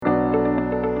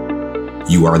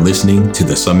You are listening to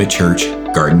the Summit Church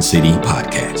Garden City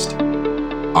podcast.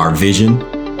 Our vision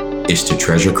is to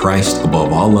treasure Christ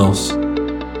above all else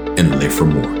and live for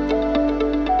more.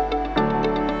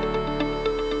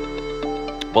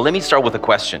 Well, let me start with a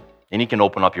question, and you can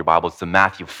open up your Bibles to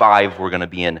Matthew 5. We're going to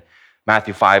be in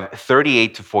Matthew 5,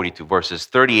 38 to 42, verses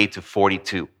 38 to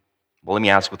 42. Well, let me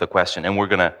ask with a question, and we're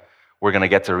going to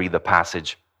get to read the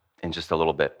passage in just a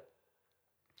little bit.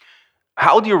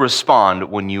 How do you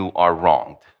respond when you are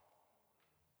wronged?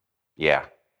 Yeah,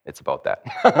 it's about that.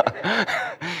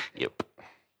 Yep.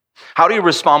 How do you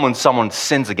respond when someone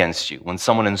sins against you, when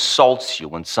someone insults you,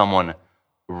 when someone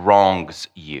wrongs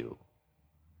you?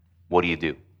 What do you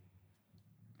do?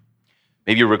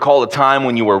 Maybe you recall a time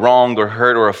when you were wronged or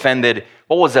hurt or offended.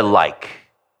 What was it like?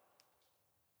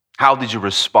 How did you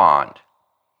respond?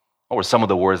 What were some of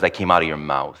the words that came out of your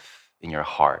mouth, in your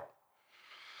heart?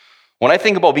 When I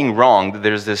think about being wronged,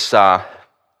 there's this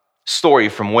story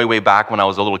from way back when I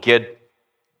was a little kid.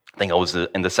 I think I was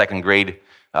in the second grade.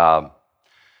 I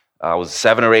was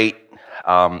 7 or 8,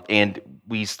 and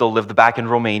we still lived back in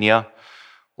Romania.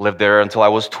 Lived there until I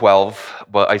was 12,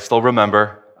 but I still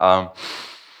remember.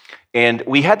 And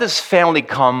we had this family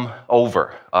come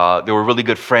over. They were really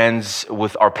good friends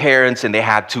with our parents, and they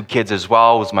had 2 kids as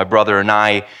well. It was my brother and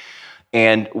I.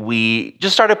 And we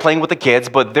just started playing with the kids,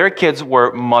 but their kids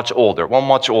were much older,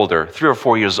 3 or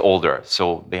 4 years older.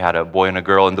 So they had a boy and a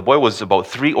girl, and the boy was about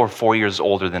 3 or 4 years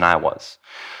older than I was.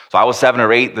 So I was 7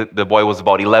 or 8, the boy was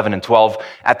about 11 and 12.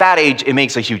 At that age, it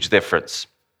makes a huge difference.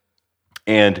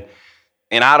 And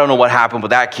I don't know what happened,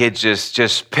 but that kid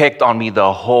just picked on me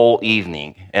the whole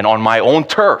evening, and on my own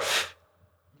turf,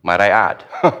 might I add.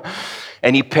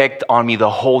 And he picked on me the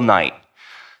whole night.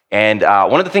 And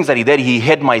one of the things that he did, he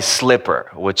hid my slipper,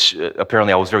 which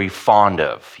apparently I was very fond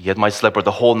of. He hid my slipper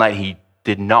the whole night. He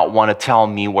did not want to tell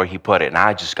me where he put it. And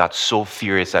I just got so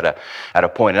furious at a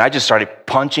point. And I just started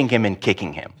punching him and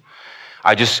kicking him.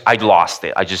 I lost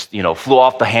it. I just, flew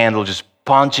off the handle, just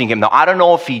punching him. Now, I don't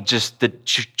know if he just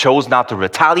chose not to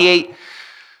retaliate.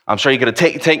 I'm sure he could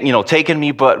have taken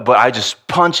me, but I just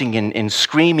punching and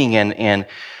screaming and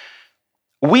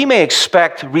we may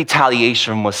expect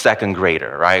retaliation from a second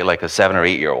grader, right? Like a 7 or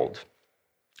 8 year old.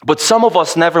 But some of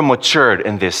us never matured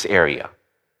in this area.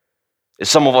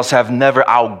 Some of us have never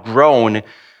outgrown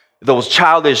those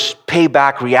childish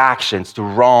payback reactions to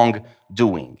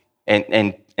wrongdoing.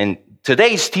 And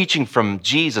today's teaching from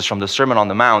Jesus, from the Sermon on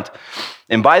the Mount,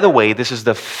 and by the way, this is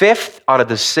the 5th out of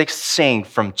the 6th saying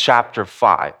from chapter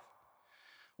 5,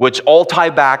 which all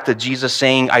tie back to Jesus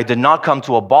saying, I did not come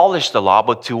to abolish the law,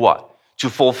 but to what? To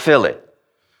fulfill it.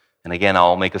 And again,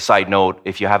 I'll make a side note.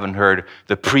 If you haven't heard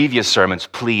the previous sermons,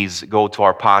 please go to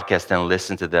our podcast and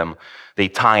listen to them. They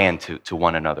tie into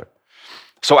one another.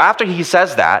 So after he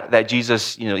says that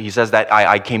Jesus, he says that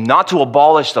I came not to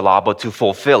abolish the law, but to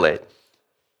fulfill it.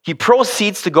 He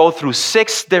proceeds to go through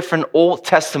 6 different Old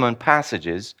Testament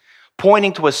passages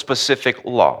pointing to a specific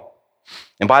law.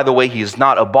 And by the way, he is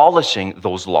not abolishing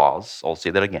those laws. I'll say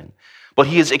that again. But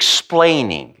he is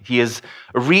explaining, he is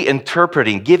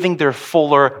reinterpreting, giving their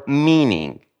fuller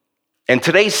meaning. And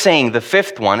today's saying, the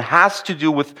 5th one, has to do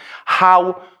with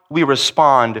how we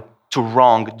respond to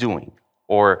wrongdoing,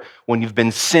 or when you've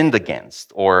been sinned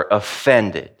against or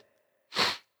offended.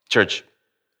 Church,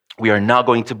 we are not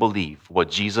going to believe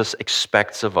what Jesus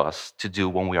expects of us to do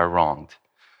when we are wronged,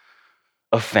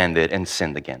 offended, and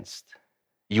sinned against.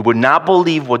 You would not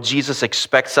believe what Jesus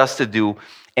expects us to do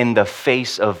in the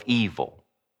face of evil.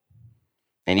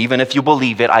 And even if you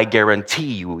believe it, I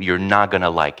guarantee you're not going to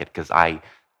like it, because I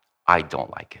don't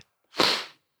like it.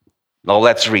 Now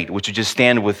let's read. Would you just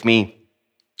stand with me?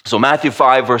 So Matthew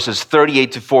 5, verses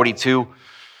 38 to 42.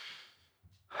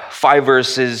 5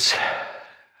 verses,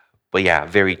 but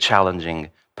very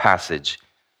challenging passage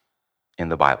in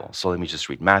the Bible. So let me just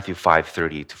read Matthew 5,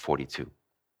 38 to 42.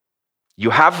 You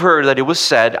have heard that it was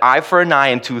said, eye for an eye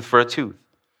and tooth for a tooth.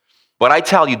 But I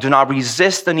tell you, do not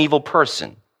resist an evil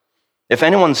person. If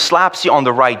anyone slaps you on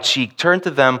the right cheek, turn to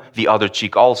them the other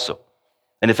cheek also.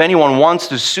 And if anyone wants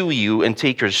to sue you and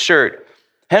take your shirt,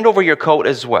 hand over your coat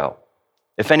as well.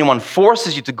 If anyone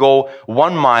forces you to go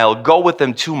 1 mile, go with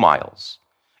them 2 miles.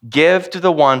 Give to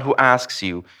the one who asks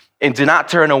you, and do not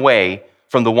turn away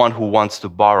from the one who wants to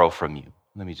borrow from you.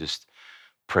 Let me just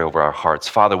pray over our hearts.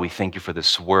 Father, we thank you for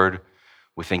this word.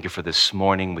 We thank you for this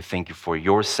morning. We thank you for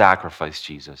your sacrifice,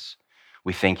 Jesus.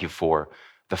 We thank you for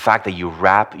the fact that you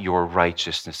wrap your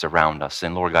righteousness around us.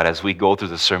 And Lord God, as we go through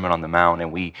the Sermon on the Mount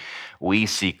and we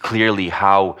see clearly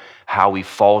how we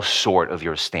fall short of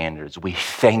your standards, we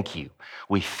thank you.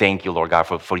 We thank you, Lord God,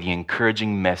 for the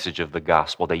encouraging message of the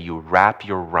gospel, that you wrap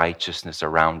your righteousness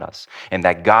around us and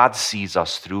that God sees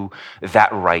us through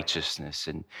that righteousness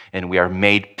and we are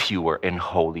made pure and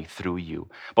holy through you.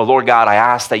 But Lord God, I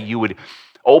ask that you would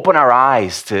open our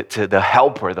eyes to the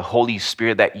helper, the Holy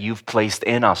Spirit that you've placed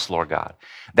in us, Lord God,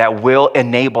 that will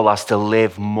enable us to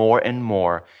live more and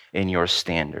more in your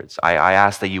standards. I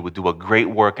ask that you would do a great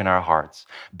work in our hearts,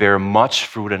 bear much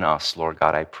fruit in us, Lord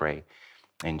God, I pray.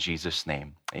 In Jesus'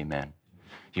 name, amen.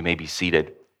 You may be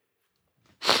seated.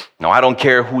 Now, I don't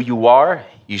care who you are,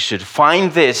 you should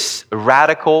find this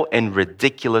radical and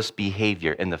ridiculous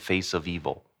behavior in the face of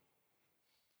evil.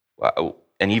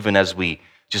 And even as we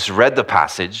just read the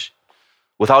passage,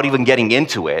 without even getting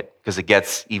into it, because it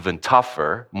gets even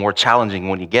tougher, more challenging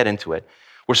when you get into it,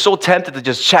 we're so tempted to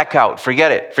just check out.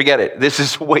 Forget it. This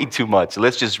is way too much.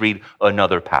 Let's just read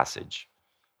another passage,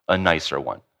 a nicer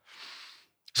one.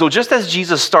 So just as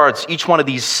Jesus starts each one of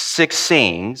these 6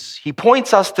 sayings, he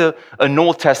points us to an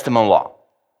Old Testament law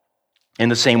in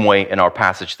the same way in our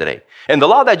passage today. And the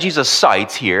law that Jesus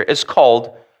cites here is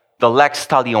called the lex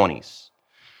talionis.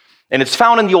 And it's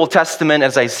found in the Old Testament,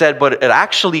 as I said, but it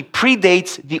actually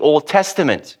predates the Old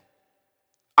Testament.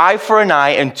 Eye for an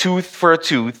eye and tooth for a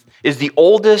tooth is the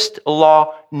oldest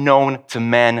law known to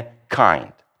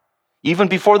mankind. Even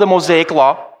before the Mosaic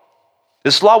law,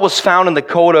 this law was found in the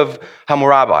Code of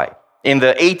Hammurabi in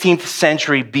the 18th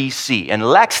century BC. And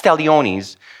lex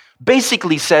talionis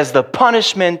basically says the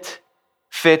punishment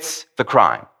fits the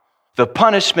crime. The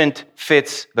punishment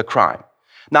fits the crime.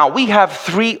 Now, we have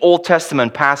 3 Old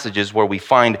Testament passages where we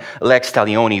find lex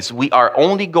talionis. We are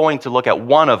only going to look at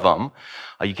one of them.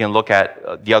 You can look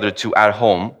at the other 2 at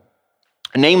home.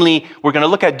 Namely, we're going to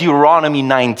look at Deuteronomy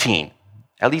 19,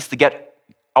 at least to get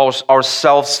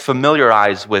ourselves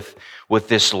familiarized with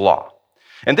this law.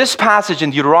 And this passage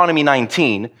in Deuteronomy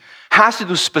 19 has to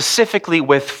do specifically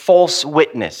with false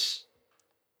witness,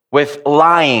 with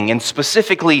lying, and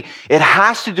specifically, it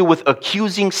has to do with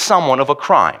accusing someone of a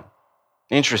crime.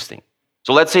 Interesting.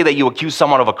 So let's say that you accuse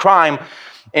someone of a crime,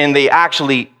 and they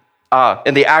actually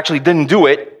didn't do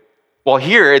it. Well,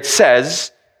 here it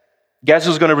says, guess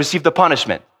who's going to receive the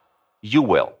punishment? You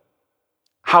will.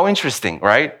 How interesting,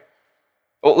 right?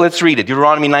 Well, let's read it.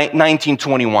 Deuteronomy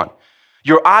 19:21.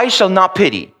 Your eye shall not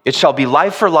pity. It shall be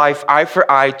life for life, eye for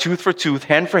eye, tooth for tooth,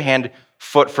 hand for hand,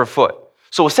 foot for foot.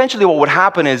 So essentially what would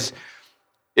happen is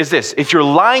this. If you're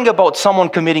lying about someone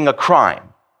committing a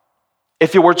crime,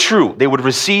 if it were true, they would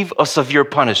receive a severe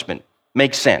punishment.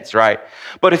 Makes sense, right?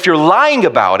 But if you're lying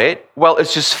about it, well,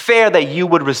 it's just fair that you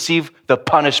would receive the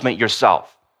punishment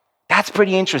yourself. That's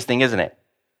pretty interesting, isn't it?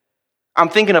 I'm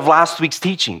thinking of last week's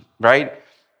teaching, right?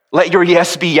 Let your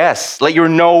yes be yes. Let your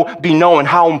no be no, and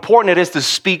how important it is to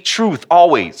speak truth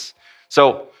always.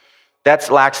 So that's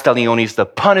lex talionis. The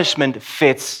punishment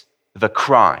fits the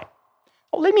crime.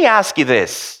 Well, let me ask you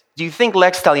this. Do you think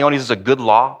lex talionis is a good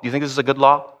law? Do you think this is a good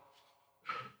law?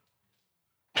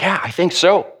 Yeah, I think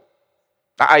so.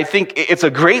 I think it's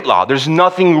a great law. There's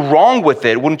nothing wrong with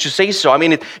it. Wouldn't you say so? I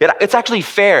mean, it's actually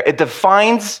fair. It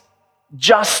defines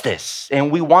justice, and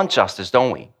we want justice,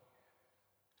 don't we?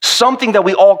 Something that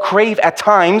we all crave at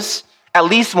times, at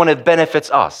least when it benefits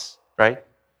us, right?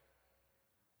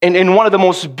 And one of the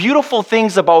most beautiful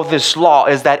things about this law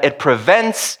is that it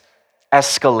prevents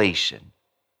escalation.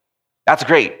 That's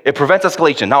great. It prevents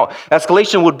escalation. Now,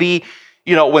 escalation would be,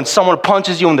 when someone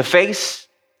punches you in the face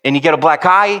and you get a black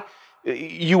eye,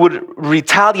 you would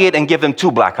retaliate and give them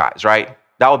 2 black eyes, right?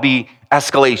 That would be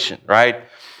escalation, right?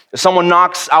 If someone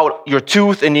knocks out your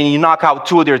tooth and then you knock out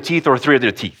 2 of their teeth or 3 of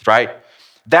their teeth, right?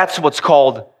 That's what's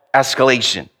called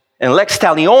escalation. And lex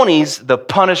talionis, the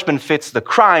punishment fits the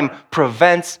crime,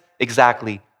 prevents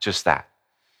exactly just that.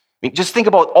 I mean, just think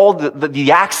about all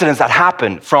the accidents that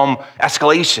happen from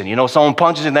escalation. Someone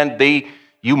punches and then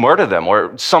you murder them,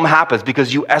 or something happens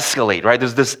because you escalate, right?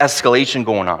 There's this escalation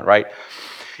going on, right?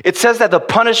 It says that the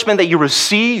punishment that you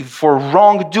receive for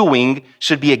wrongdoing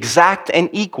should be exact and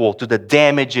equal to the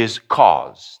damages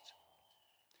caused.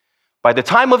 By the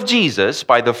time of Jesus,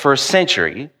 by the 1st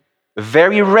century,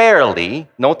 very rarely,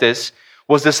 notice,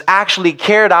 was this actually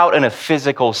carried out in a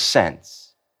physical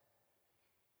sense.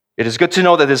 It is good to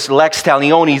know that this lex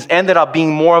talionis ended up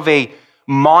being more of a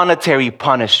monetary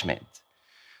punishment.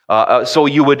 So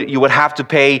you would have to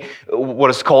pay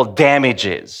what is called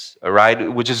damages,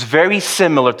 right? Which is very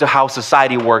similar to how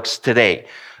society works today.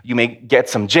 You may get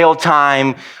some jail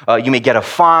time. You may get a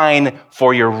fine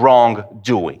for your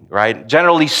wrongdoing, right?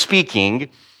 Generally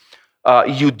speaking,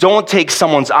 you don't take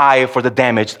someone's eye for the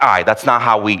damaged eye. That's not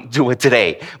how we do it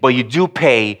today. But you do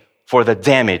pay for the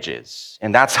damages.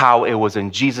 And that's how it was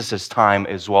in Jesus' time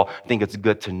as well. I think it's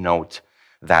good to note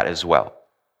that as well.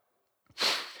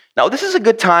 Now, this is a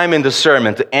good time in the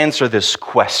sermon to answer this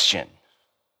question.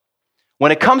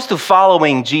 When it comes to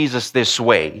following Jesus this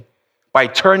way, by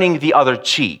turning the other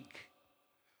cheek,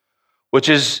 which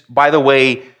is, by the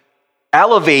way,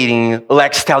 elevating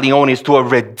lex talionis to a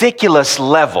ridiculous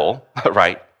level,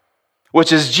 right?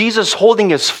 Which is Jesus holding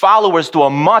his followers to a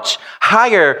much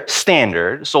higher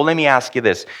standard. So let me ask you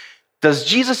this. Does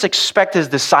Jesus expect his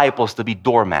disciples to be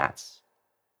doormats?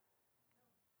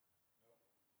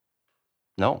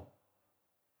 No.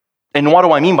 And what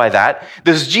do I mean by that?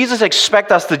 Does Jesus expect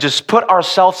us to just put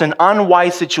ourselves in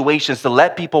unwise situations to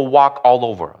let people walk all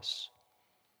over us?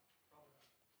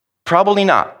 Probably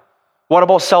not. What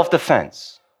about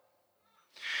self-defense?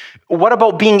 What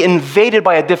about being invaded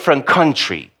by a different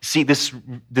country? See, this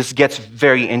gets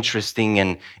very interesting,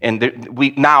 and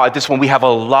we now at this point we have a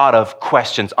lot of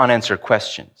questions, unanswered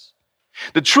questions.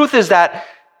 The truth is that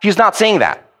he's not saying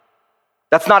that.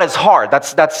 That's not his heart.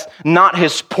 That's not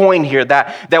his point here,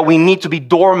 that we need to be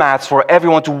doormats for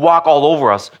everyone to walk all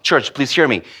over us. Church, please hear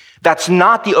me. That's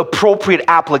not the appropriate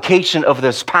application of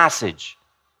this passage.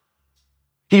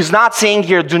 He's not saying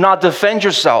here, do not defend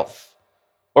yourself,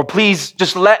 or please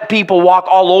just let people walk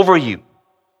all over you.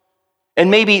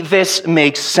 And maybe this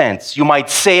makes sense. You might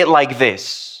say it like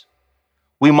this: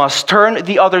 we must turn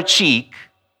the other cheek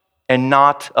and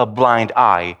not a blind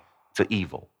eye to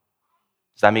evil.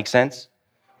 Does that make sense?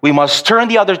 We must turn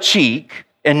the other cheek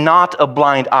and not a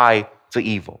blind eye to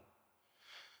evil.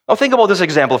 Now think about this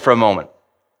example for a moment.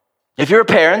 If you're a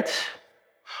parent,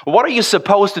 what are you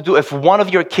supposed to do if one of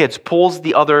your kids pulls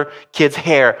the other kid's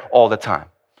hair all the time?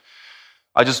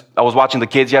 I was watching the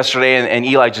kids yesterday, and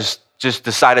Eli just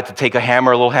decided to take a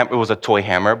hammer, a little hammer. It was a toy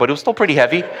hammer, but it was still pretty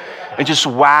heavy, and just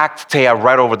whacked Taya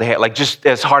right over the head, like just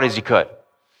as hard as he could.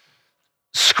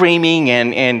 Screaming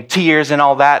and tears and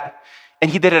all that. And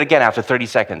he did it again after 30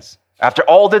 seconds. After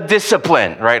all the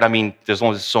discipline, right? I mean, there's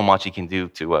only so much he can do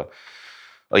to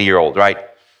a year-old, right?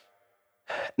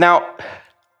 Now,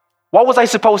 what was I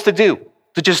supposed to do?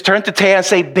 To just turn to Taya and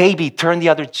say, baby, turn the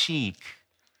other cheek.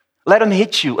 Let him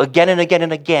hit you again and again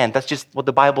and again. That's just what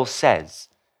the Bible says.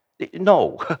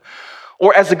 No.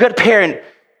 Or as a good parent,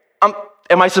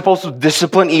 am I supposed to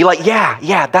discipline Eli?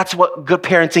 Yeah, that's what good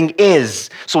parenting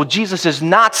is. So Jesus is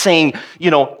not saying,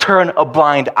 turn a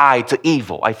blind eye to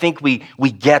evil. I think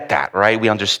we get that, right? We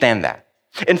understand that.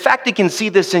 In fact, you can see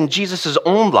this in Jesus'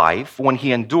 own life when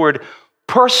he endured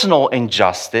personal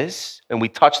injustice. And we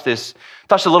touched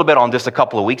a little bit on this a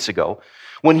couple of weeks ago.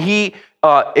 When he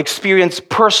experienced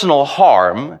personal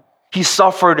harm, he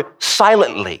suffered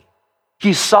silently.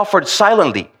 He suffered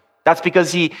silently. That's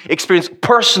because he experienced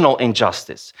personal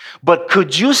injustice. But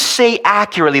could you say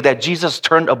accurately that Jesus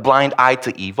turned a blind eye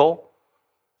to evil?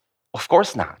 Of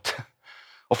course not.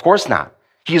 Of course not.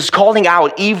 He is calling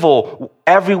out evil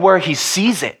everywhere he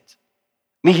sees it.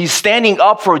 I mean, he's standing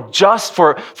up for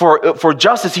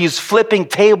justice. He's flipping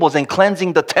tables and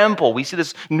cleansing the temple. We see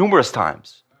this numerous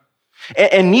times.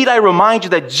 And need I remind you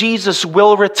that Jesus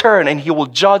will return and he will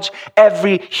judge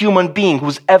every human being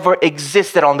who's ever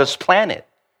existed on this planet.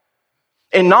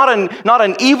 And not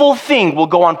an evil thing will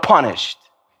go unpunished.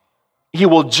 He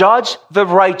will judge the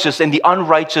righteous and the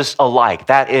unrighteous alike.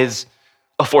 That is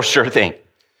a for sure thing.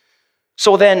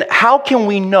 So then, how can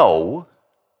we know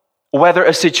whether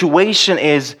a situation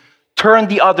is turn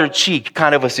the other cheek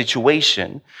kind of a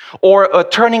situation or a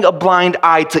turning a blind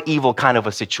eye to evil kind of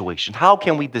a situation? How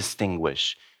can we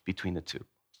distinguish between the two?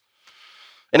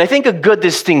 And I think a good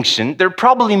distinction, there are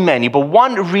probably many, but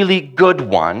one really good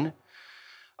one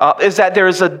is that there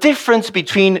is a difference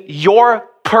between your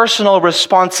personal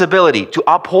responsibility to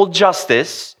uphold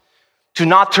justice, to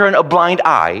not turn a blind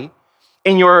eye,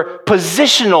 and your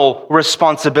positional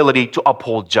responsibility to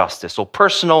uphold justice. So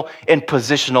personal and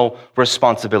positional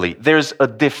responsibility. There's a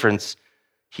difference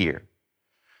here.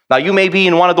 Now, you may be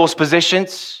in one of those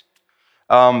positions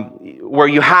where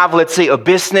you have, let's say, a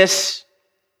business,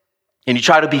 and you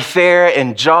try to be fair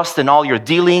and just in all your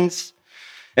dealings.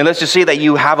 And let's just say that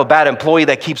you have a bad employee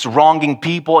that keeps wronging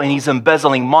people and he's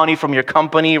embezzling money from your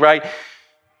company, right?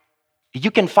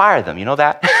 You can fire them, you know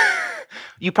that?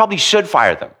 You probably should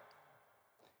fire them.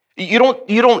 You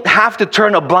don't have to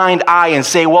turn a blind eye and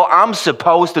say, well, I'm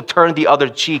supposed to turn the other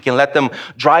cheek and let them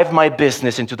drive my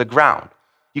business into the ground.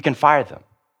 You can fire them.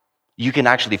 You can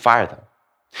actually fire them.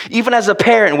 Even as a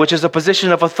parent, which is a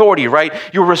position of authority, right?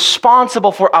 You're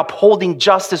responsible for upholding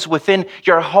justice within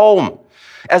your home.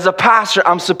 As a pastor,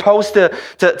 I'm supposed to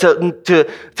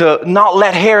not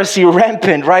let heresy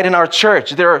rampant right in our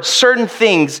church. There are certain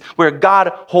things where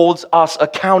God holds us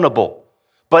accountable.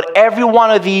 But every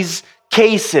one of these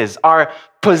cases are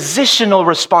positional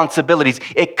responsibilities.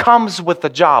 It comes with the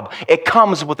job. It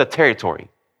comes with the territory.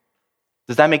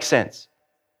 Does that make sense?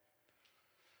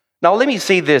 Now, let me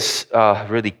say this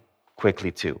really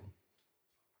quickly, too.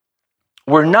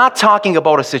 We're not talking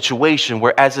about a situation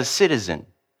where, as a citizen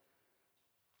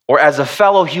or as a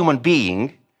fellow human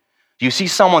being, you see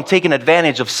someone taking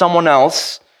advantage of someone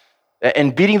else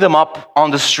and beating them up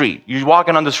on the street. You're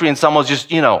walking on the street and someone's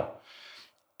just,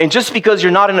 and just because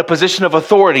you're not in a position of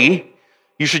authority,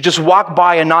 you should just walk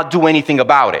by and not do anything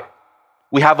about it.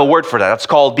 We have a word for that. That's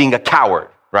called being a coward,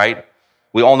 right?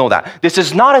 We all know that. This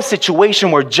is not a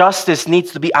situation where justice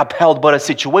needs to be upheld, but a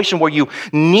situation where you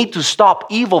need to stop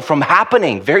evil from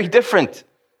happening. Very different,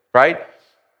 right?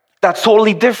 That's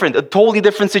totally different. A totally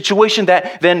different situation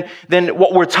than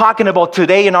what we're talking about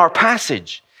today in our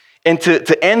passage. And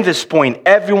to end this point,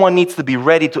 everyone needs to be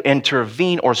ready to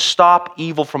intervene or stop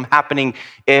evil from happening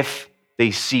if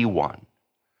they see one.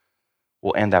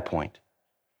 We'll end that point.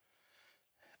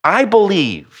 I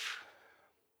believe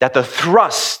that the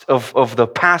thrust of the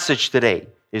passage today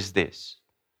is this.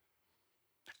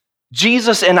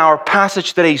 Jesus in our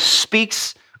passage today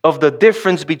speaks of the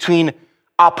difference between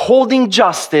upholding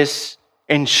justice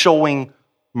and showing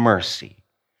mercy.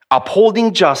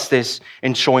 Upholding justice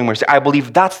and showing mercy. I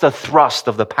believe that's the thrust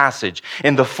of the passage.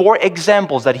 In the 4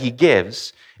 examples that he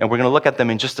gives, and we're going to look at them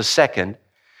in just a second,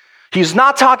 he's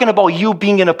not talking about you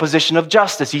being in a position of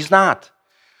justice. He's not.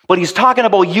 But he's talking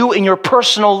about you in your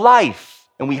personal life.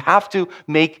 And we have to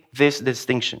make this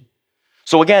distinction.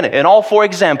 So again, in all 4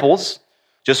 examples,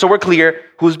 just so we're clear,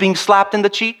 who's being slapped in the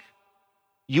cheek?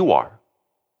 You are.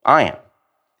 I am.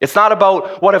 It's not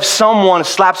about what if someone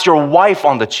slaps your wife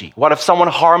on the cheek? What if someone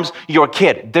harms your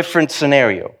kid? Different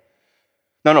scenario.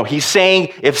 No, he's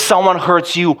saying if someone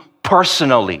hurts you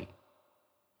personally.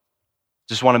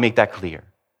 Just want to make that clear.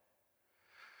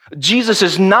 Jesus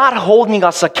is not holding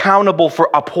us accountable for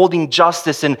upholding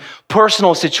justice in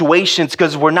personal situations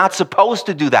because we're not supposed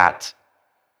to do that.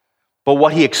 But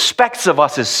what he expects of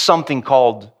us is something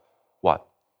called what?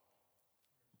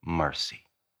 Mercy.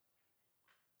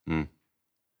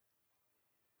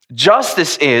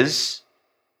 Justice is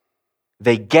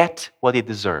they get what they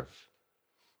deserve.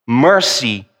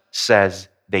 Mercy says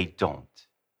they don't.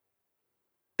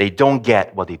 They don't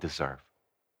get what they deserve.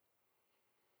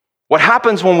 What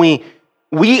happens when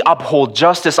we uphold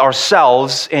justice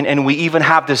ourselves, and we even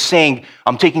have this saying,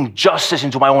 I'm taking justice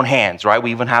into my own hands, right?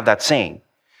 We even have that saying.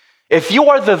 If you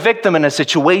are the victim in a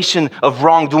situation of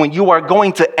wrongdoing, you are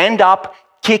going to end up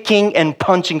kicking and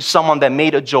punching someone that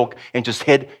made a joke and just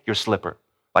hid your slipper,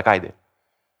 like I did.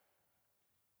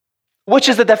 Which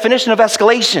is the definition of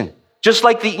escalation. Just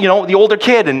like the older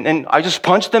kid, and I just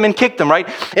punched them and kicked them, right?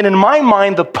 And in my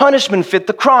mind, the punishment fit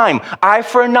the crime. Eye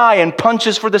for an eye and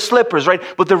punches for the slippers, right?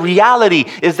 But the reality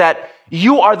is that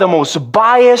you are the most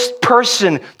biased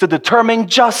person to determine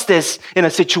justice in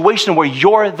a situation where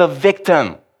you're the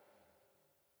victim.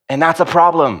 And that's a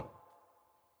problem.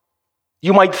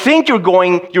 You might think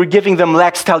you're giving them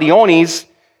lex talionis.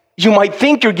 You might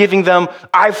think you're giving them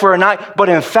eye for an eye, but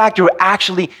in fact, you're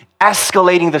actually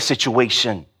escalating the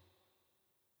situation.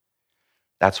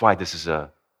 That's why this is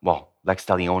lex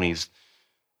talionis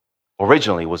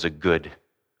originally was a good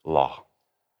law.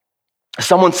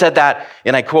 Someone said that,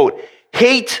 and I quote,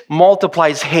 hate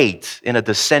multiplies hate in a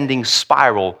descending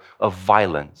spiral of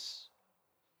violence.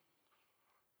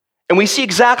 And we see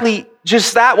exactly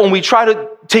just that when we try to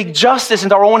take justice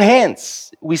into our own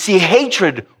hands. We see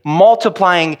hatred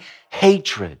multiplying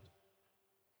hatred.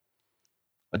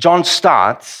 John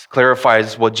Stott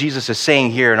clarifies what Jesus is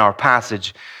saying here in our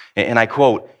passage, and I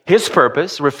quote, his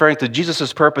purpose, referring to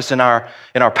Jesus' purpose in our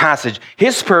passage,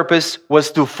 his purpose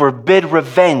was to forbid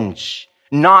revenge,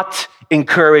 not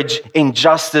encourage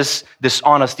injustice,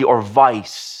 dishonesty, or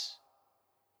vice.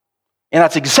 And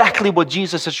that's exactly what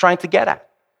Jesus is trying to get at.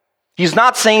 He's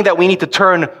not saying that we need to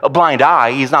turn a blind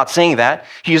eye. He's not saying that.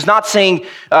 He's not saying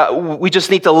we just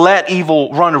need to let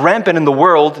evil run rampant in the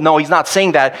world. No, he's not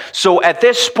saying that. So at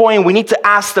this point, we need to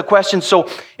ask the question, so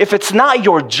if it's not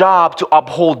your job to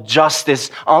uphold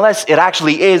justice, unless it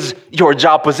actually is your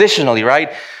job positionally,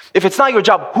 right? If it's not your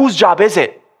job, whose job is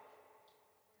it?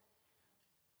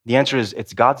 The answer is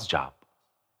it's God's job.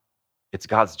 It's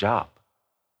God's job.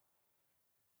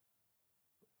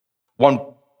 One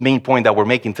main point that we're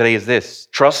making today is this: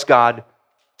 trust God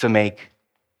to make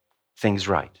things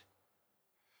right.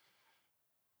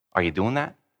 Are you doing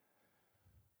that?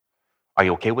 Are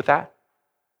you okay with that?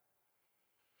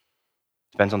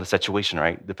 Depends on the situation,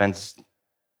 right? Depends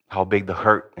how big the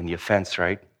hurt and the offense,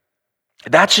 right?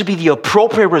 That should be the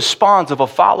appropriate response of a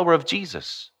follower of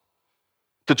Jesus.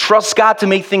 To trust God to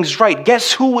make things right.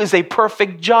 Guess who is a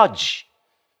perfect judge?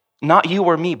 Not you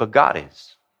or me, but God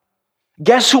is.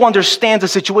 Guess who understands the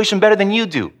situation better than you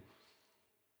do?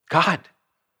 God.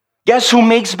 Guess who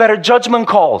makes better judgment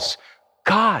calls?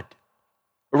 God.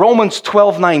 Romans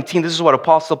 12:19, this is what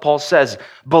Apostle Paul says.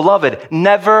 Beloved,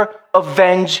 never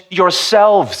avenge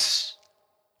yourselves.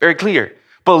 Very clear.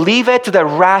 Believe it to the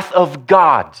wrath of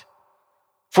God.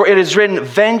 For it is written,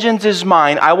 vengeance is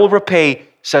mine, I will repay,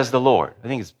 says the Lord. I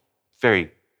think it's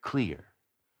very clear.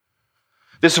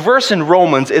 This verse in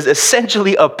Romans is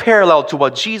essentially a parallel to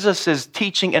what Jesus is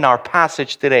teaching in our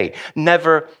passage today.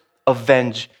 Never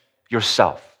avenge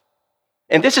yourself.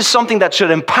 And this is something that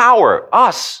should empower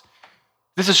us.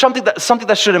 This is something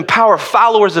that should empower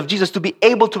followers of Jesus to be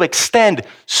able to extend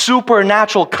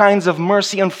supernatural kinds of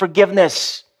mercy and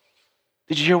forgiveness.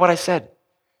 Did you hear what I said?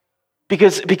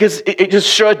 Because it just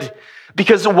should.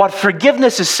 Because what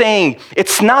forgiveness is saying,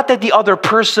 it's not that the other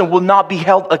person will not be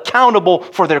held accountable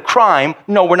for their crime.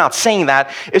 No, we're not saying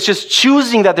that. It's just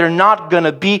choosing that they're not going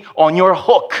to be on your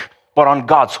hook, but on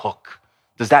God's hook.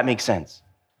 Does that make sense?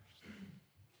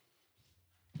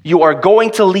 You are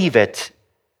going to leave it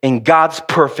in God's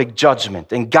perfect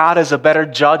judgment. And God is a better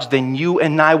judge than you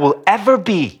and I will ever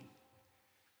be.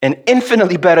 And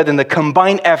infinitely better than the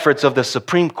combined efforts of the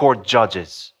Supreme Court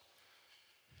judges.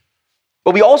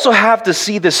 But we also have to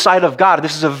see this side of God.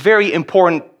 This is a very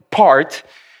important part.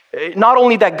 Not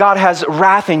only that God has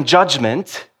wrath and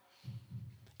judgment,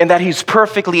 and that he's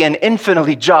perfectly and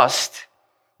infinitely just,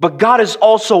 but God is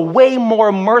also way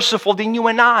more merciful than you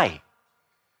and I.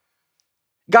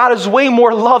 God is way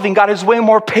more loving. God is way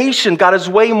more patient. God is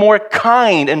way more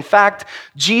kind. In fact,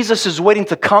 Jesus is waiting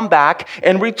to come back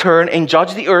and return and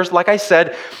judge the earth, like I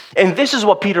said. And this is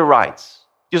what Peter writes.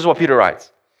 This is what Peter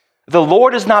writes. The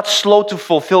Lord is not slow to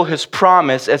fulfill his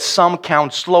promise, as some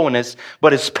count slowness,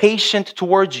 but is patient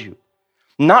towards you,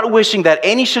 not wishing that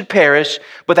any should perish,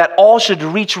 but that all should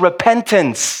reach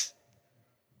repentance.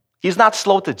 He's not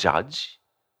slow to judge,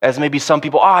 as maybe some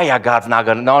people, God's not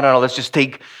going to, no, let's just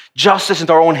take justice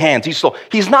into our own hands. He's slow.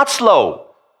 He's not slow,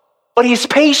 but he's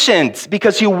patient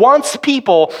because he wants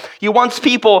people,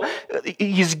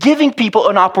 he's giving people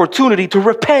an opportunity to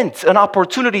repent, an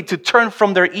opportunity to turn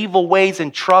from their evil ways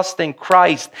and trust in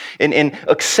Christ and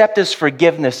accept his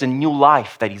forgiveness and new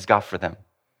life that he's got for them.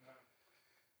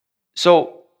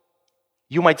 So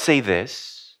you might say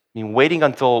this, waiting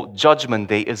until Judgment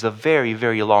Day is a very,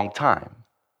 very long time.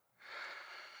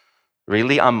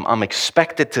 Really, I'm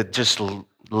expected to just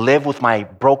live with my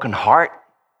broken heart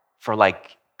for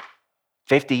like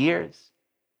 50 years?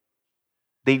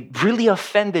 They really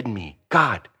offended me.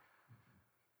 God.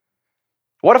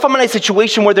 What if I'm in a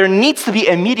situation where there needs to be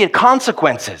immediate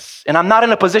consequences and I'm not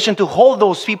in a position to hold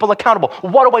those people accountable?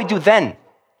 What do I do then?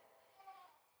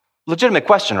 Legitimate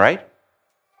question, right?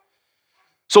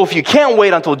 So if you can't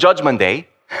wait until Judgment Day,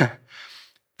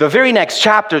 the very next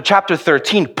chapter, chapter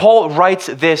 13, Paul writes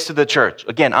this to the church.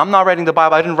 Again, I'm not writing the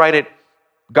Bible. I didn't write it.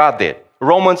 God did.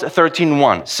 Romans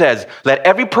 13:1 says, let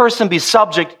every person be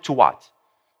subject to what?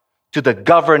 To the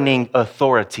governing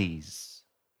authorities.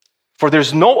 For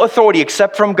there's no authority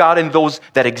except from God, and those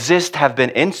that exist have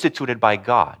been instituted by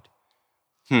God.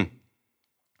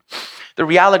 The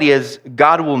reality is,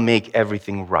 God will make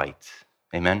everything right.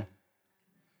 Amen?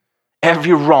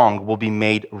 Every wrong will be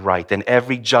made right, and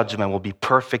every judgment will be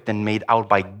perfect and made out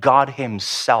by God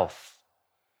himself.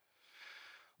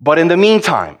 But in the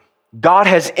meantime, God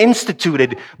has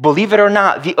instituted, believe it or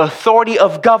not, the authority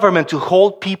of government to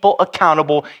hold people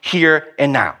accountable here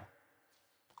and now.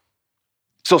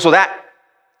 So that,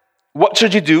 what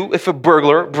should you do if a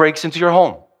burglar breaks into your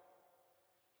home?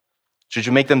 Should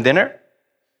you make them dinner?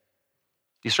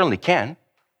 You certainly can.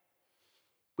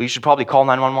 But you should probably call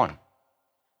 911.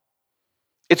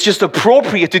 It's just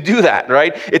appropriate to do that,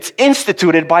 right? It's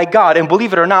instituted by God. And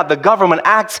believe it or not, the government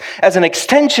acts as an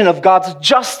extension of God's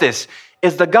justice.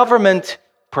 Is the government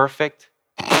perfect?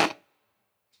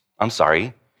 I'm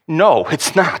sorry. No,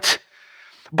 it's not.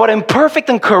 But imperfect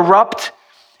and corrupt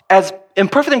as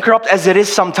it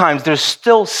is sometimes, there's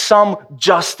still some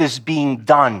justice being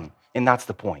done. And that's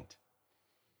the point.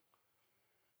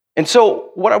 And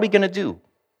so, what are we going to do?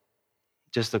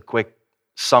 Just a quick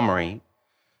summary,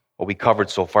 what we covered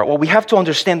so far. Well, we have to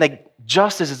understand that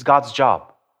justice is God's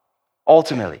job,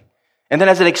 ultimately. And then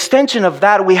as an extension of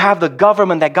that, we have the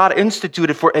government that God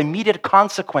instituted for immediate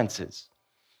consequences.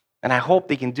 And I hope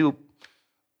they can do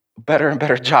better and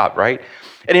better job, right?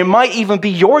 And it might even be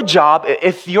your job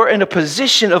if you're in a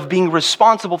position of being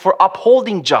responsible for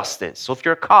upholding justice. So if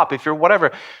you're a cop, if you're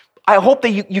whatever, I hope that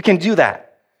you can do that.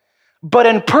 But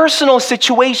in personal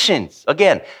situations,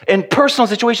 again, in personal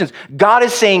situations, God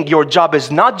is saying your job is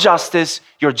not justice,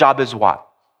 your job is what?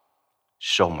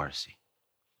 Show mercy.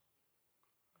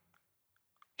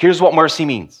 Here's what mercy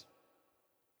means.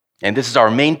 And this is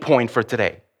our main point for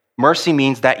today. Mercy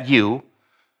means that you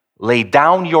lay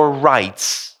down your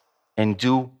rights and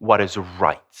do what is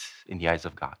right in the eyes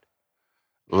of God.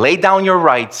 Lay down your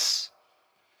rights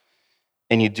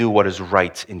and you do what is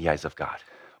right in the eyes of God.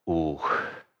 Ooh,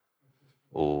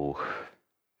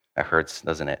 that hurts,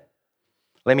 doesn't it?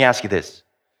 Let me ask you this.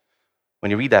 When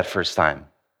you read that first time,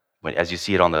 as you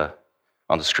see it on the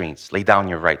screens, lay down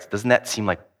your rights, doesn't that seem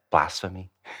like blasphemy?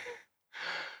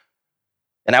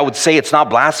 And I would say it's not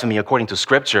blasphemy according to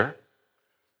Scripture,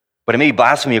 but it may be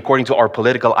blasphemy according to our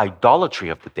political idolatry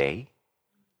of the day.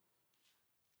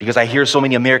 Because I hear so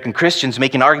many American Christians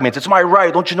making arguments, it's my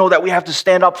right, don't you know that we have to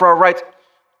stand up for our rights?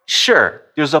 Sure,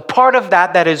 there's a part of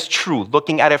that is true,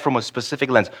 looking at it from a specific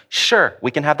lens. Sure,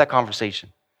 we can have that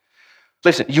conversation.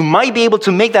 Listen, you might be able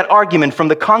to make that argument from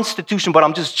the Constitution, but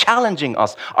I'm just challenging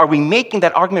us. Are we making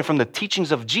that argument from the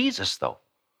teachings of Jesus, though?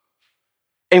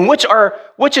 And which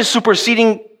is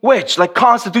superseding which? Like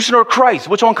Constitution or Christ?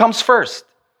 Which one comes first?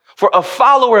 For a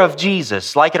follower of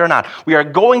Jesus, like it or not, we are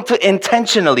going to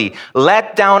intentionally lay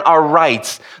down our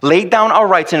rights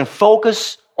and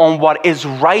focus on what is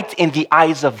right in the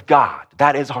eyes of God.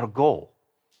 That is our goal.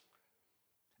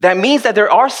 That means that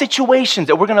there are situations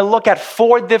that we're going to look at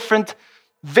 4 different,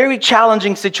 very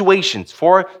challenging situations,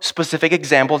 4 specific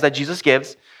examples that Jesus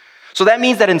gives. So that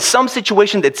means that in some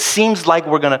situations, it seems like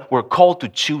we're called to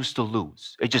choose to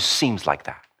lose. It just seems like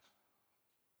that.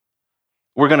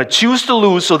 We're going to choose to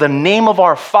lose so the name of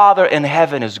our Father in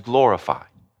heaven is glorified.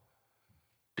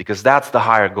 Because that's the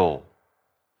higher goal.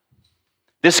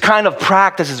 This kind of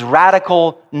practice is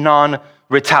radical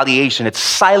non-retaliation. It's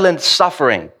silent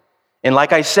suffering. And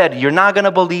like I said, you're not going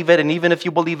to believe it. And even if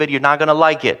you believe it, you're not going to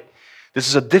like it. This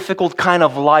is a difficult kind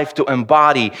of life to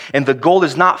embody. And the goal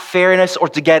is not fairness or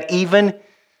to get even.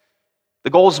 The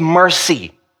goal is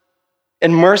mercy.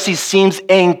 And mercy seems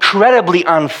incredibly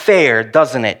unfair,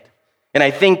 doesn't it? And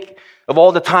I think of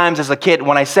all the times as a kid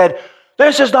when I said,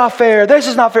 this is not fair,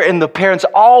 and the parents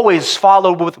always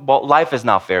followed with, well, life is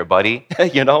not fair, buddy,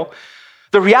 you know?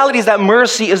 The reality is that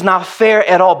mercy is not fair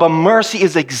at all, but mercy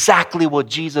is exactly what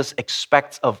Jesus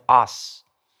expects of us.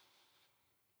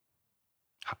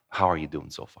 How are you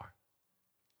doing so far?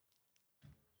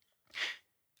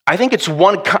 I think it's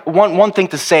one thing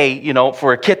to say, you know,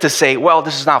 for a kid to say, well,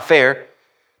 this is not fair.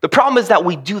 The problem is that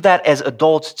we do that as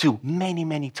adults too, many,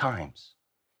 many times.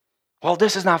 Well,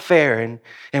 this is not fair,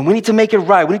 and we need to make it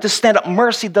right. We need to stand up.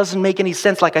 Mercy doesn't make any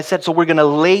sense, like I said, so we're going to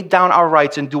lay down our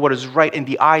rights and do what is right in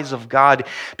the eyes of God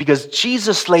because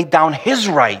Jesus laid down his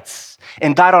rights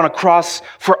and died on a cross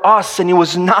for us, and it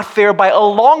was not fair by a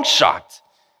long shot.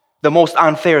 The most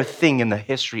unfair thing in the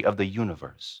history of the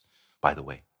universe, by the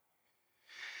way.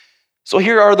 So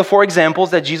here are the 4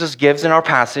 examples that Jesus gives in our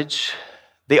passage.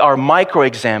 They are micro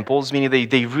examples, meaning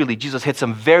Jesus hits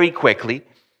them very quickly.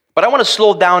 But I want to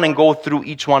slow down and go through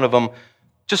each one of them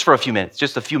just for a few minutes.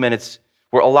 Just a few minutes.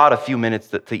 We're allowed a few minutes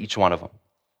to each one of them.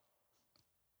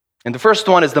 And the first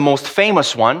one is the most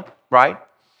famous one, right?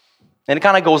 And it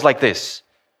kind of goes like this.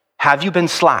 Have you been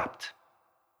slapped?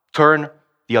 Turn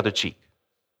the other cheek.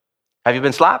 Have you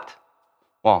been slapped?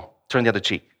 Well, turn the other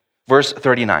cheek. Verse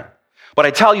 39. But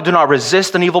I tell you, do not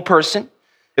resist an evil person.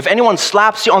 If anyone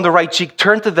slaps you on the right cheek,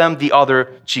 turn to them the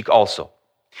other cheek also.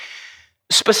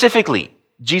 Specifically,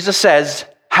 Jesus says,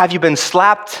 have you been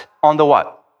slapped on the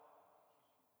what?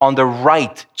 On the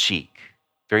right cheek.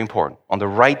 Very important. On the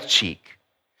right cheek.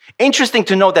 Interesting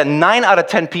to note that 9 out of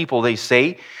 10 people, they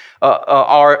say,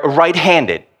 are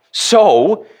right-handed.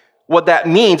 So what that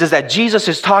means is that Jesus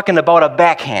is talking about a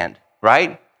backhand,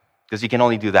 right? Because you can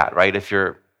only do that, right? If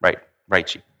you're right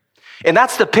cheek. And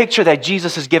that's the picture that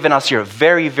Jesus has given us here.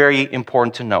 Very, very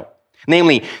important to note.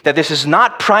 Namely, that this is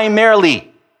not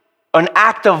primarily an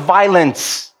act of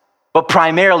violence, but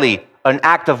primarily an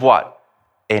act of what?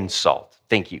 Insult.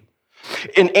 Thank you.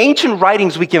 In ancient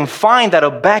writings, we can find that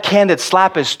a backhanded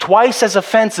slap is twice as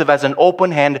offensive as an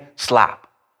open hand slap.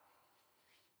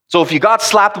 So if you got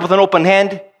slapped with an open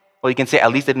hand, well, you can say,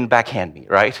 at least they didn't backhand me,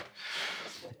 right?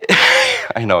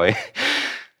 I know, eh?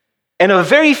 And a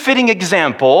very fitting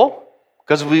example,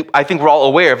 because I think we're all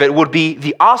aware of it, would be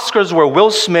the Oscars where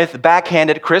Will Smith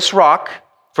backhanded Chris Rock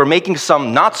for making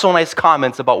some not so nice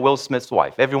comments about Will Smith's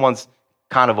wife. Everyone's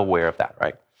kind of aware of that,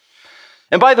 right?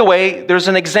 And by the way, there's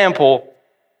an example,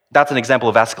 that's an example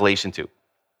of escalation too.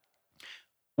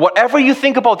 Whatever you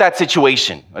think about that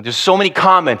situation, there's so many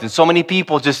comments and so many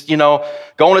people just,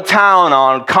 going to town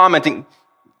on commenting,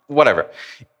 whatever.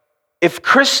 I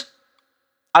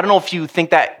don't know if you think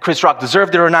that Chris Rock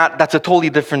deserved it or not, that's a totally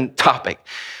different topic.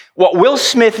 What Will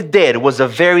Smith did was a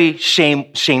very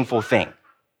shameful thing.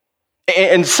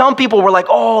 And some people were like,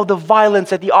 oh, the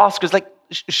violence at the Oscars, like,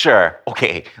 sure,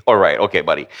 okay, all right, okay,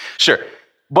 buddy, sure.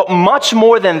 But much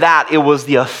more than that, it was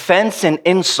the offense and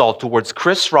insult towards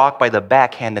Chris Rock by the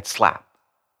backhanded slap.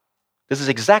 This is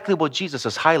exactly what Jesus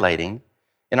is highlighting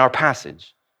in our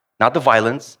passage. Not the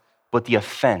violence, but the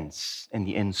offense and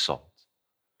the insult.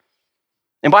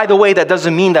 And by the way, that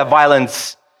doesn't mean that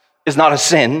violence is not a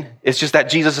sin. It's just that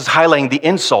Jesus is highlighting the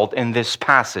insult in this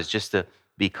passage, just to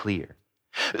be clear.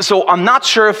 So I'm not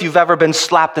sure if you've ever been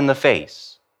slapped in the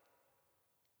face.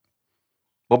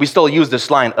 But we still use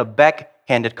this line, a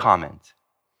backhanded comment.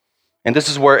 And this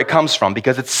is where it comes from,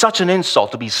 because it's such an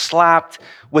insult to be slapped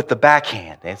with the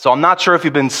backhand. And so I'm not sure if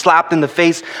you've been slapped in the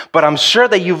face, but I'm sure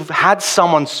that you've had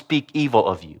someone speak evil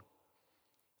of you.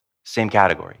 Same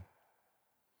category.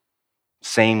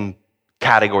 Same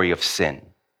category of sin.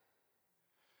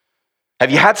 Have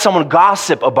you had someone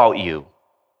gossip about you?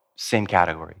 Same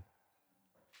category.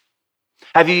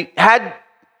 Did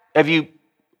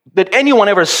anyone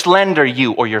ever slander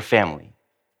you or your family?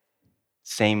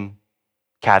 Same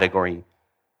category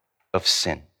of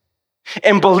sin.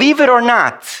 And believe it or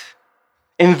not,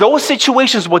 in those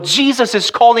situations, what Jesus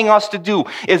is calling us to do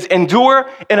is endure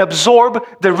and absorb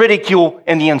the ridicule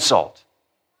and the insult.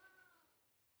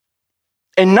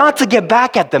 And not to get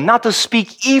back at them, not to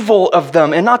speak evil of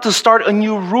them, and not to start a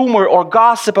new rumor or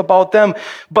gossip about them,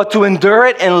 but to endure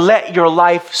it and let your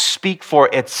life speak for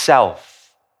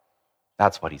itself.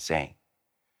 That's what he's saying.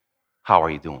 How are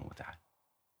you doing with that?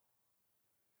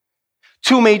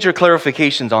 Two major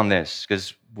clarifications on this,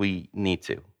 because we need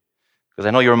to. Because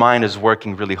I know your mind is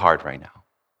working really hard right now.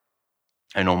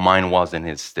 I know mine was and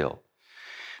is still.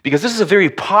 Because this is a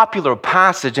very popular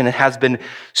passage and it has been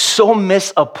so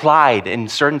misapplied in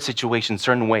certain situations,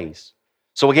 certain ways.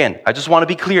 So again, I just want to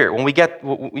be clear when we get,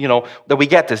 that we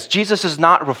get this. Jesus is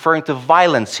not referring to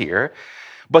violence here,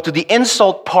 but to the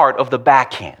insult part of the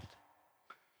backhand.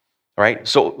 Right?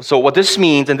 So what this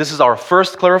means, and this is our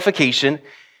first clarification,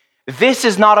 this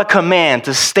is not a command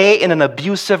to stay in an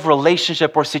abusive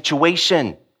relationship or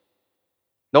situation.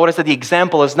 Notice that the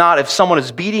example is not if someone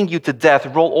is beating you to death,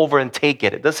 roll over and take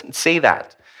it. It doesn't say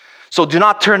that. So do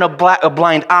not turn a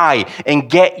blind eye and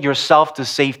get yourself to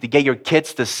safety, get your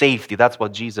kids to safety. That's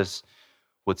what Jesus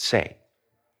would say.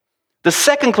 The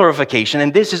second clarification,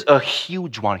 and this is a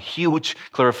huge one, huge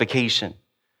clarification,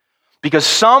 because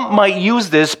some might use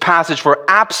this passage for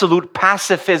absolute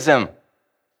pacifism.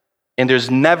 And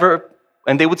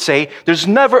they would say, there's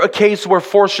never a case where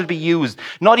force should be used,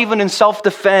 not even in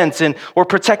self-defense or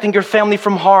protecting your family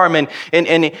from harm, and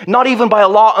not even by a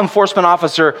law enforcement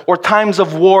officer or times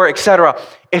of war, etc.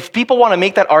 If people want to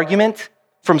make that argument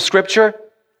from Scripture,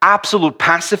 absolute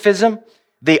pacifism,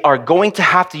 they are going to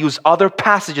have to use other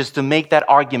passages to make that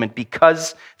argument,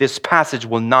 because this passage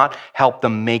will not help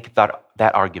them make that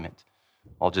argument.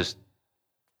 I'll just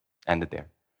end it there.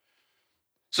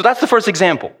 So that's the first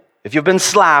example. If you've been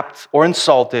slapped or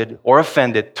insulted or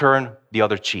offended, turn the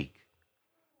other cheek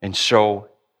and show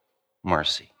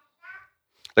mercy.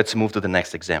 Let's move to the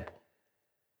next example.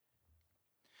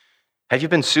 Have you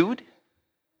been sued?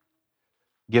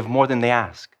 Give more than they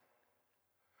ask.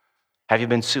 Have you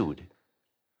been sued?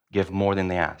 Give more than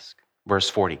they ask.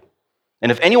 Verse 40.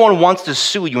 And if anyone wants to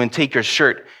sue you and take your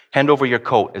shirt, hand over your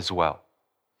coat as well.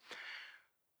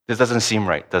 This doesn't seem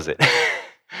right, does it?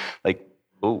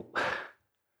 Ooh.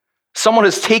 Someone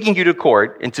is taking you to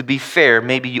court, and to be fair,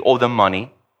 maybe you owe them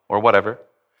money or whatever.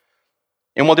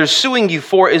 And what they're suing you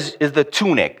for is the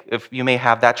tunic, if you may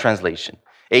have that translation,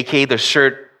 aka the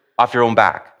shirt off your own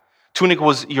back. Tunic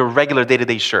was your regular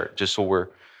day-to-day shirt, just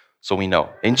so we know.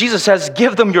 And Jesus says,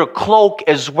 give them your cloak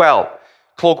as well.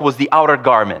 Cloak was the outer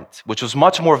garment, which was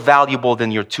much more valuable than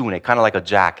your tunic, kind of like a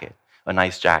jacket, a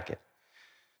nice jacket.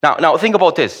 Now think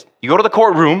about this. You go to the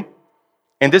courtroom,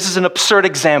 and this is an absurd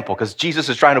example because Jesus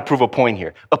is trying to prove a point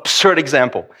here. Absurd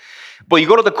example. But you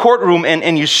go to the courtroom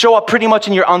and you show up pretty much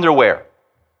in your underwear.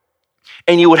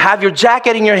 And you would have your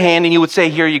jacket in your hand and you would say,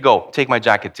 here you go, take my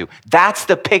jacket too. That's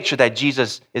the picture that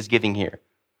Jesus is giving here.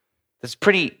 It's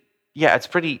pretty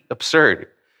absurd.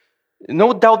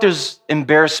 No doubt there's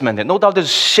embarrassment and no doubt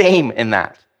there's shame in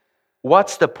that.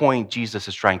 What's the point Jesus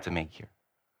is trying to make here?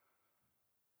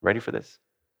 Ready for this?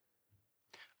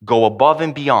 Go above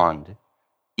and beyond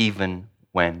even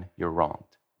when you're wronged.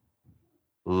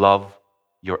 Love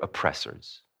your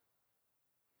oppressors.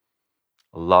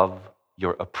 Love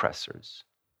your oppressors.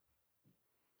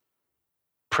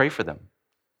 Pray for them.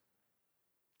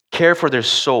 Care for their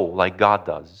soul like God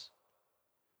does.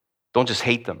 Don't just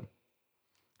hate them.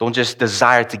 Don't just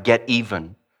desire to get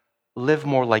even. Live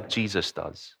more like Jesus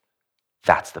does.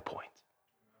 That's the point.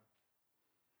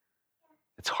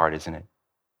 It's hard, isn't it?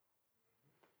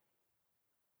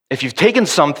 If you've taken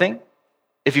something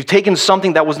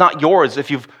that was not yours,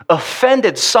 if you've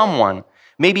offended someone,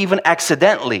 maybe even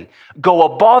accidentally, go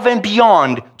above and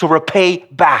beyond to repay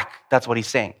back. That's what he's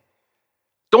saying.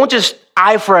 Don't just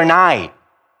eye for an eye.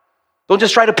 Don't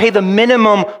just try to pay the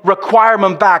minimum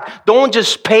requirement back. Don't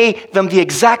just pay them the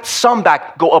exact sum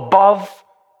back. Go above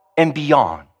and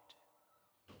beyond.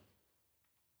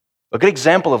 A good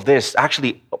example of this,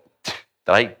 actually,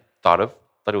 that I thought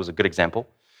it was a good example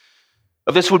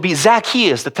of this would be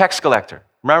Zacchaeus, the tax collector.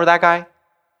 Remember that guy?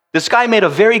 This guy made a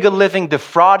very good living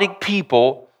defrauding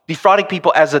people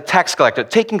as a tax collector,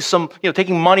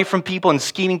 taking money from people and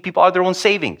scheming people out of their own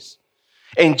savings.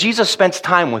 And Jesus spends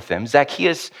time with him.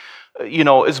 Zacchaeus,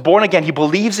 is born again. He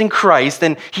believes in Christ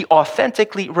and he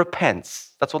authentically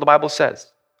repents. That's what the Bible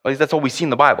says. At least that's what we see in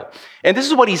the Bible. And this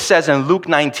is what he says in Luke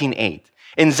 19:8.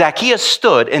 And Zacchaeus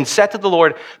stood and said to the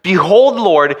Lord, "Behold,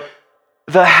 Lord,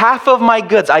 the half of my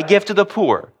goods I give to the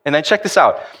poor." And then check this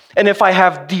out. "And if I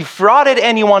have defrauded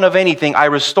anyone of anything, I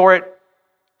restore it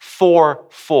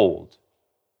fourfold."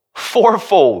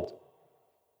 Fourfold.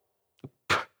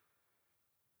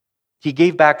 He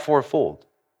gave back fourfold.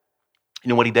 You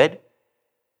know what he did?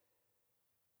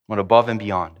 Went above and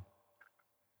beyond.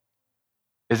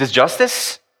 Is this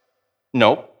justice?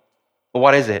 No. But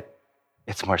what is it?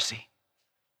 It's mercy.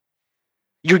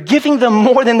 You're giving them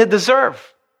more than they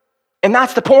deserve. And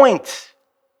that's the point.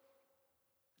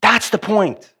 That's the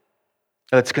point.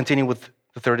 Let's continue with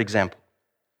the third example.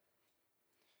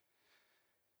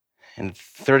 And the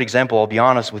third example, I'll be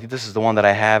honest with you, this is the one that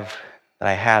I have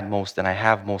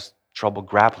most trouble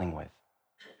grappling with.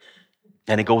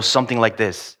 And it goes something like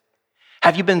this.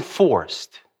 Have you been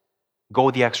forced? Go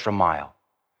the extra mile.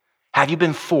 Have you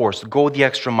been forced? Go the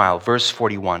extra mile. Verse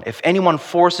 41. If anyone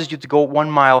forces you to go 1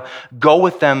 mile, go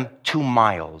with them 2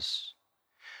 miles.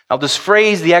 Now this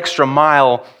phrase, the extra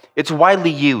mile, it's widely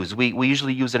used. We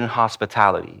usually use it in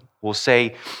hospitality. We'll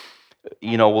say,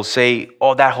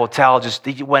 oh, that hotel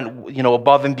they went,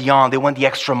 above and beyond. They went the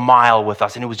extra mile with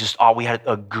us, and it was just, we had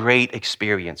a great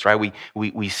experience, right?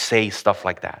 We say stuff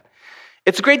like that.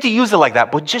 It's great to use it like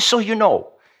that, but just so you know,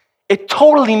 it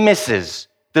totally misses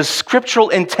the scriptural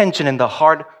intention in the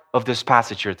heart of this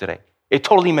passage here today. It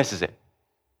totally misses it.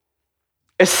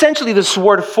 Essentially, this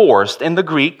word forced in the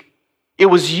Greek, it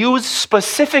was used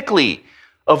specifically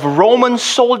of Roman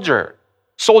soldiers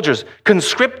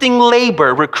conscripting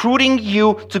labor, recruiting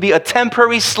you to be a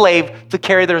temporary slave to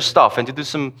carry their stuff and to do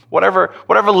some whatever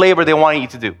labor they wanted you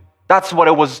to do. That's what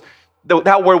it was.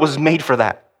 That word was made for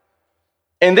that.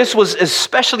 And this was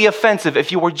especially offensive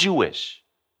if you were Jewish,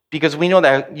 because we know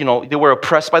that they were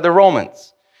oppressed by the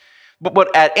Romans.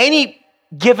 But at any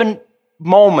given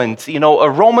moment, a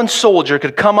Roman soldier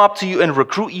could come up to you and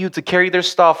recruit you to carry their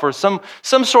stuff or some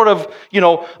sort of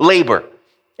labor.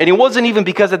 And it wasn't even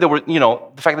because that they were,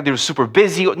 the fact that they were super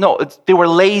busy. No, they were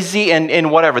lazy and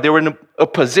whatever. They were in a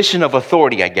position of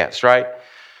authority, I guess, right?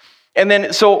 And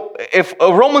then, so if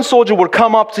a Roman soldier would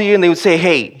come up to you and they would say,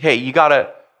 hey, you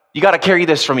gotta carry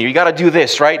this from me. You gotta do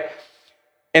this, right?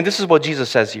 And this is what Jesus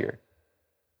says here.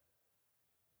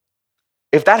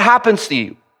 If that happens to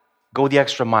you, go the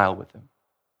extra mile with him.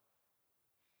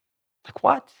 Like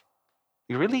what?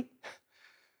 You really?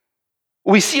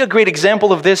 We see a great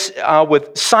example of this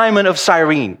with Simon of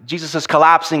Cyrene. Jesus is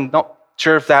collapsing. Not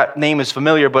sure if that name is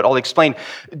familiar, but I'll explain.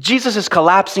 Jesus is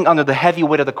collapsing under the heavy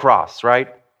weight of the cross, right?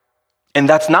 And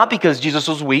that's not because Jesus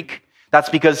was weak. That's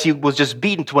because he was just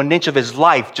beaten to an inch of his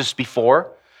life just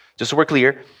before, just so we're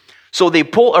clear. So they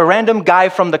pull a random guy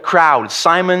from the crowd,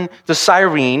 Simon the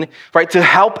Cyrene, right, to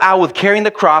help out with carrying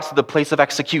the cross to the place of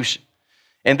execution.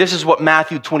 And this is what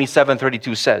Matthew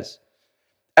 27:32 says.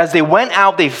 As they went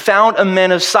out, they found a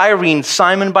man of Cyrene,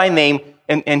 Simon by name,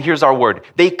 and here's our word.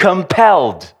 They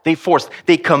compelled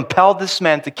this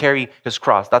man to carry his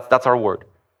cross. That's our word.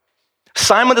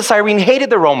 Simon the Cyrene hated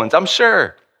the Romans, I'm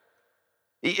sure.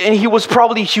 And he was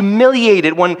probably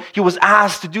humiliated when he was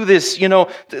asked to do this,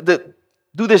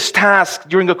 do this task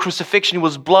during a crucifixion. It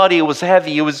was bloody, it was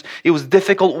heavy, it was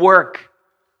difficult work.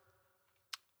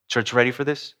 Church, ready for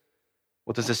this?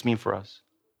 What does this mean for us?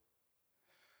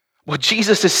 What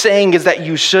Jesus is saying is that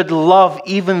you should love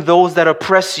even those that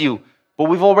oppress you. But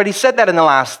we've already said that in the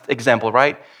last example,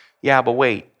 right? Yeah, but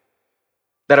wait.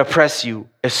 that oppress you,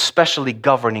 especially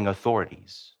governing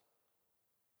authorities.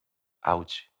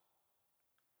 Ouch.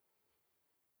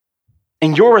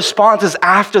 And your response is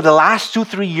after the last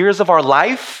 2-3 years of our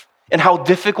life and how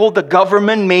difficult the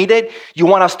government made it, you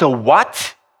want us to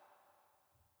what?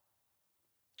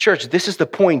 Church, this is the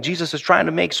point Jesus is trying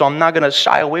to make, so I'm not going to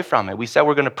shy away from it. We said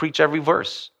we're going to preach every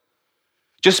verse.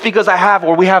 Just because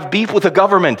we have beef with the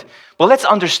government. But let's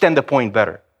understand the point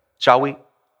better, shall we?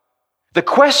 The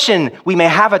question we may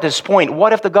have at this point,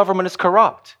 what if the government is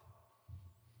corrupt?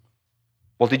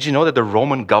 Well, did you know that the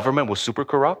Roman government was super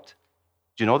corrupt?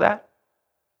 Did you know that?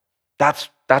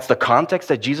 That's the context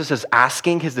that Jesus is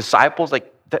asking his disciples,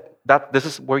 like, this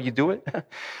is where you do it?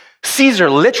 Caesar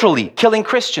literally killing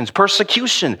Christians,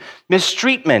 persecution,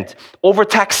 mistreatment,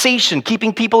 overtaxation,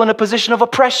 keeping people in a position of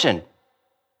oppression.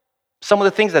 Some of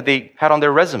the things that they had on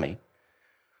their resume.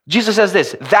 Jesus says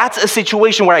this, that's a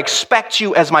situation where I expect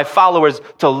you as my followers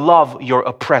to love your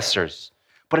oppressors.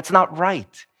 But it's not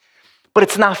right. But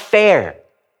it's not fair.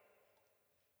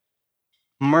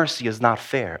 Mercy is not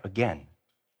fair, again.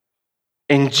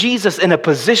 And Jesus, in a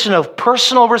position of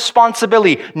personal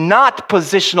responsibility, not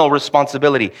positional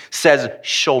responsibility, says,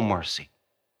 show mercy.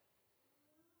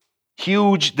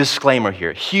 Huge disclaimer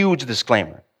here, huge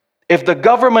disclaimer. If the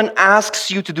government asks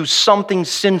you to do something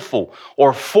sinful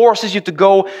or forces you to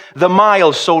go the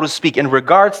mile, so to speak, in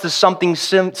regards to something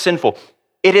sinful,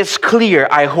 it is clear,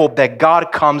 I hope, that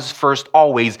God comes first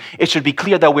always. It should be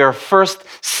clear that we are first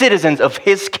citizens of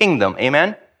his kingdom.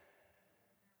 Amen?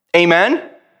 Amen?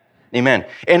 Amen.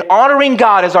 And honoring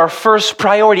God is our first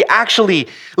priority. Actually,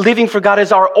 living for God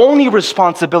is our only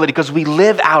responsibility because we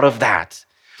live out of that.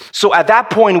 So at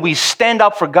that point, we stand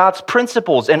up for God's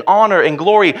principles and honor and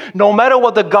glory, no matter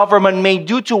what the government may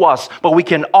do to us, but we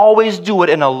can always do it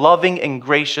in a loving and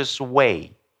gracious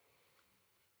way.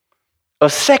 A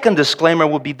second disclaimer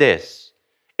would be this.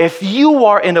 If you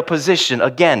are in a position,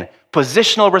 again,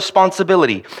 positional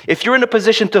responsibility, if you're in a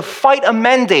position to fight a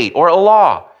mandate or a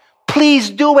law, please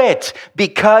do it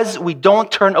because we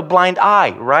don't turn a blind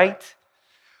eye, right?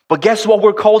 But guess what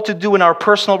we're called to do in our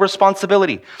personal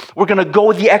responsibility? We're going to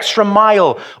go the extra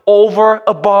mile over,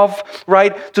 above,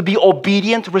 right? To be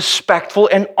obedient, respectful,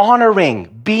 and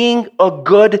honoring. Being a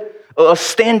good,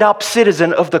 stand-up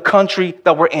citizen of the country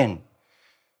that we're in.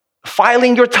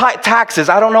 Filing your taxes,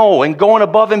 I don't know, and going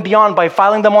above and beyond by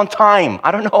filing them on time.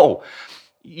 I don't know.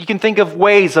 You can think of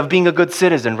ways of being a good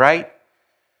citizen, right?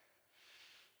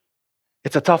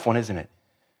 It's a tough one, isn't it?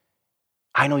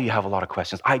 I know you have a lot of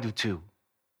questions. I do too.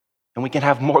 And we can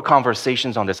have more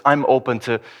conversations on this. I'm open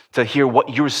to hear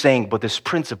what you're saying, but this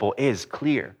principle is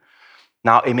clear.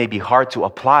 Now, it may be hard to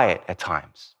apply it at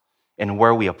times, and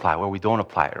where we apply, where we don't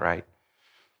apply it, right?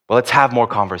 But let's have more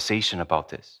conversation about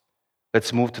this.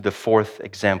 Let's move to the fourth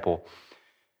example.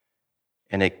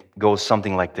 And it goes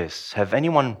something like this. Has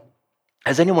anyone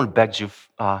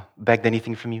begged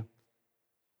anything from you?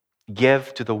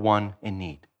 Give to the one in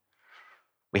need.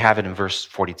 We have it in verse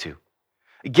 42.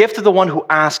 Give to the one who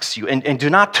asks you, and do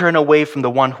not turn away from the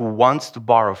one who wants to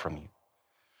borrow from you.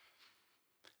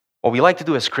 What we like to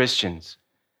do as Christians,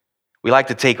 we like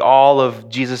to take all of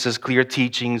Jesus' clear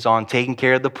teachings on taking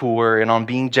care of the poor and on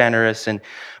being generous, and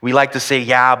we like to say,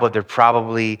 yeah, but they're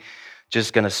probably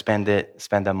just going to spend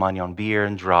that money on beer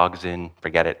and drugs and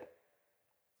forget it.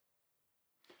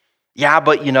 Yeah,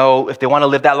 but, if they want to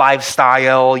live that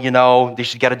lifestyle, they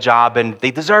should get a job and they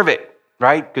deserve it,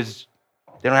 right? Because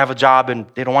they don't have a job and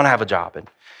they don't want to have a job. And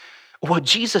what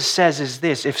Jesus says is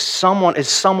this, if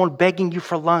someone begging you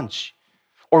for lunch,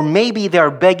 or maybe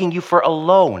they're begging you for a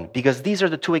loan, because these are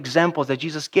the two examples that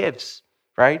Jesus gives,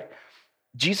 right?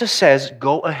 Jesus says,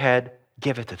 go ahead,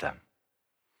 give it to them.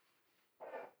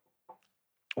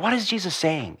 What is Jesus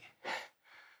saying?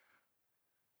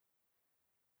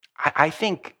 I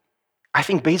think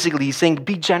basically he's saying,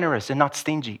 be generous and not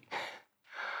stingy.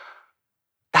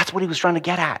 That's what he was trying to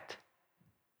get at.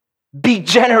 Be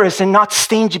generous and not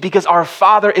stingy because our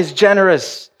Father is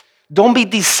generous. Don't be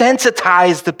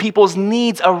desensitized to people's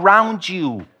needs around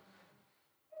you.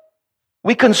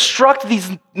 We construct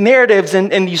these narratives and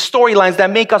these storylines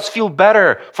that make us feel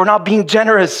better for not being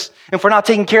generous and for not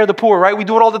taking care of the poor, right? We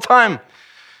do it all the time.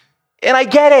 And I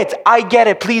get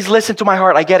it. Please listen to my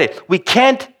heart. I get it. We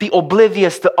can't be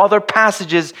oblivious to other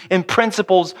passages and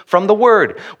principles from the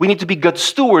Word. We need to be good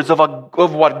stewards of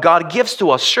what God gives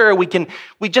to us. Sure, we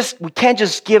can't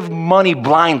just give money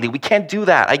blindly. We can't do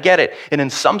that. I get it. And in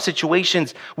some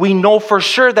situations, we know for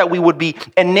sure that we would be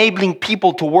enabling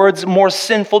people towards more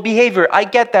sinful behavior. I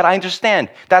get that. I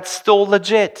understand. That's still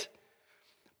legit.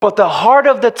 But the heart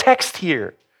of the text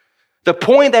here, The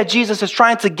point that Jesus is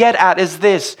trying to get at is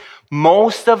this.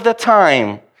 Most of the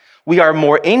time, we are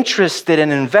more interested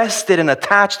and invested and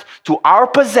attached to our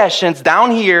possessions down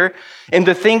here and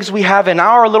the things we have in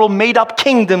our little made-up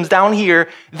kingdoms down here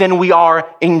than we are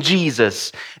in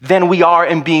Jesus, than we are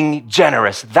in being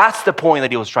generous. That's the point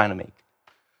that he was trying to make.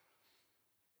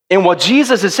 And what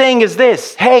Jesus is saying is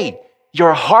this, hey,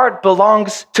 your heart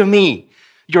belongs to me.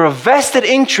 Your vested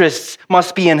interests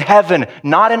must be in heaven,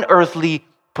 not in earthly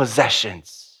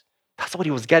possessions. That's what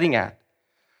he was getting at.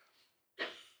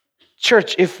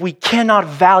 Church, if we cannot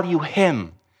value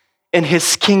him and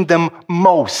his kingdom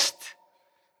most,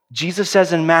 Jesus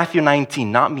says in Matthew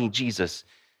 19, not me, Jesus,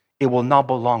 it will not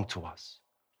belong to us.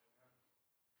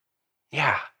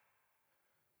 Yeah.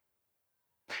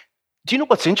 Do you know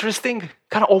what's interesting?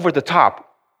 Kind of over the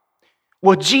top.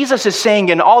 What Jesus is saying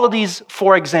in all of these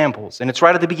 4 examples, and it's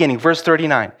right at the beginning, verse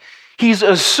 39, he's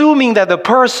assuming that the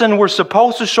person we're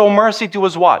supposed to show mercy to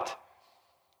is what?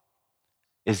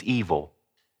 Is evil.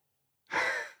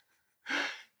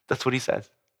 That's what he says.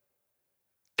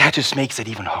 That just makes it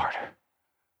even harder.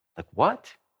 Like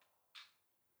what?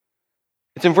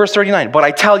 It's in verse 39. But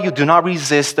I tell you, do not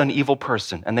resist an evil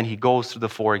person. And then he goes through the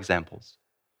 4 examples.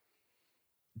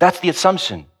 That's the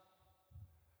assumption.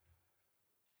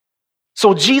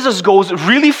 So Jesus goes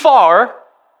really far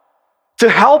to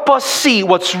help us see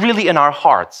what's really in our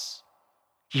hearts.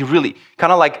 He really,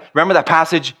 kind of like, remember that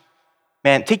passage?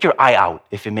 Man, take your eye out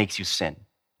if it makes you sin,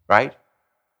 right?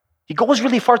 He goes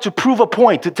really far to prove a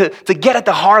point, to get at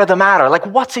the heart of the matter. Like,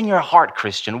 what's in your heart,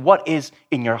 Christian? What is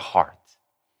in your heart?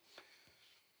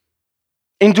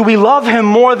 And do we love him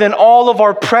more than all of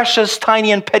our precious,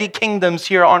 tiny, and petty kingdoms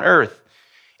here on earth?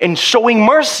 And showing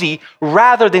mercy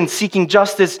rather than seeking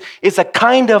justice is a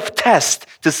kind of test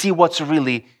to see what's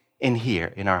really in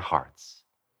here, in our hearts.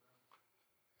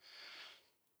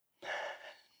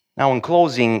 Now, in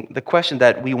closing, the question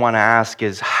that we want to ask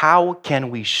is, how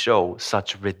can we show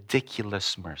such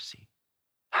ridiculous mercy?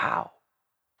 How?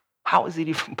 How is it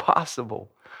even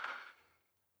possible?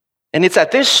 And it's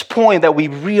at this point that we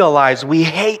realize we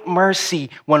hate mercy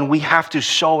when we have to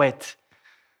show it.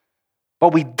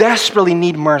 But we desperately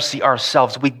need mercy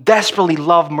ourselves. We desperately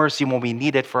love mercy when we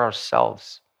need it for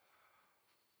ourselves.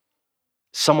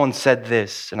 Someone said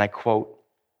this, and I quote,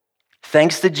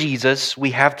 "Thanks to Jesus,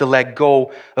 we have to let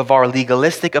go of our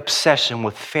legalistic obsession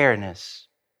with fairness.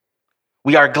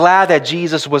 We are glad that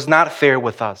Jesus was not fair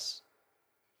with us.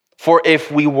 For if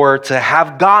we were to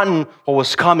have gotten what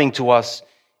was coming to us,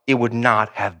 it would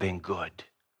not have been good."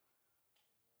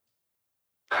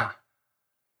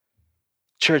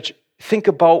 Church, think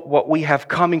about what we have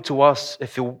coming to us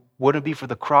if it wouldn't be for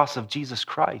the cross of Jesus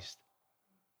Christ.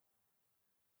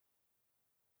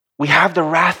 We have the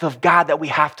wrath of God that we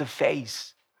have to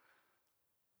face.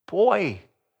 Boy.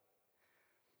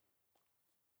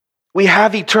 We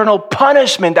have eternal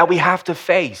punishment that we have to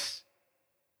face.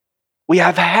 We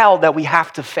have hell that we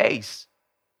have to face.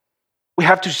 We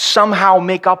have to somehow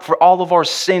make up for all of our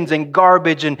sins and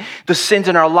garbage and the sins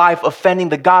in our life offending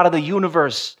the God of the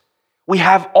universe. We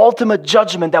have ultimate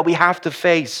judgment that we have to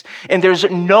face. And there's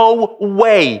no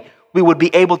way we would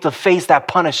be able to face that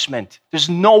punishment. There's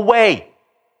no way.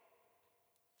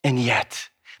 And yet,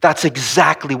 that's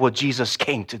exactly what Jesus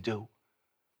came to do.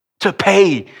 To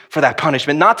pay for that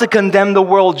punishment. Not to condemn the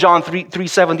world, John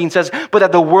 3:17 says, but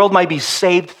that the world might be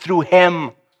saved through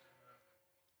him.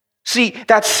 See,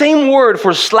 that same word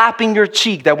for slapping your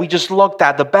cheek that we just looked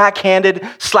at, the backhanded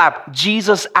slap,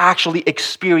 Jesus actually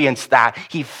experienced that.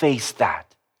 He faced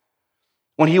that.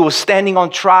 When he was standing on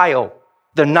trial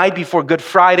the night before Good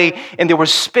Friday and they were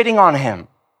spitting on him.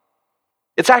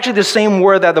 It's actually the same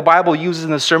word that the Bible uses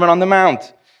in the Sermon on the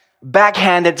Mount.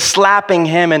 Backhanded, slapping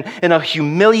him in a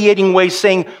humiliating way,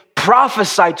 saying,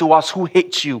 "Prophesy to us who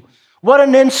hit you." What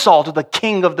an insult to the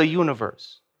King of the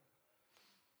universe.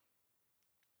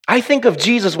 I think of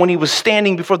Jesus when he was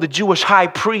standing before the Jewish high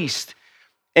priest.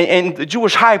 And the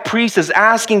Jewish high priest is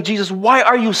asking Jesus, "Why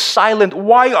are you silent?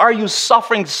 Why are you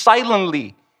suffering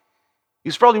silently?"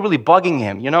 He's probably really bugging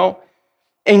him, you know?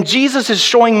 And Jesus is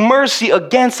showing mercy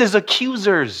against his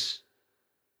accusers.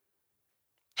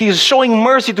 He is showing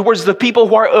mercy towards the people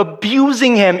who are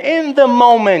abusing him in the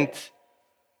moment.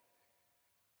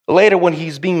 Later, when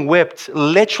he's being whipped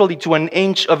literally to an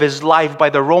inch of his life by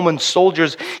the Roman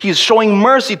soldiers, he is showing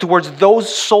mercy towards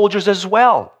those soldiers as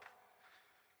well.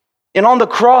 And on the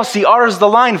cross, he utters the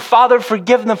line, "Father,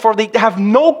 forgive them, for they have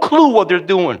no clue what they're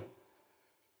doing."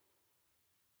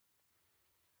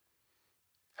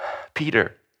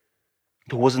 Peter,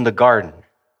 who was in the garden,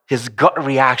 his gut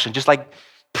reaction, just like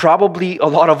probably a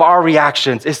lot of our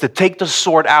reactions, is to take the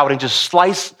sword out and just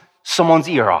slice someone's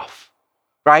ear off.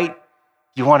 right?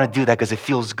 You want to do that because it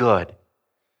feels good.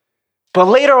 But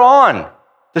later on,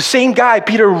 the same guy,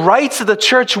 Peter, writes to the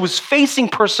church who was facing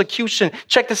persecution.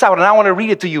 Check this out, and I want to read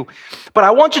it to you. But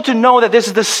I want you to know that this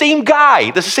is the same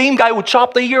guy who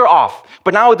chopped the ear off.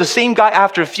 But now the same guy,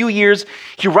 after a few years,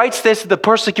 he writes this to the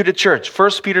persecuted church.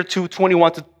 1 Peter 2,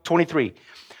 21 to 23.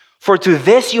 For to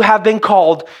this you have been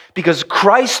called, because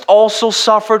Christ also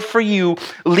suffered for you,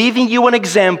 leaving you an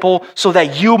example so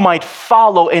that you might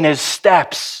follow in his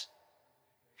steps.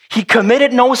 He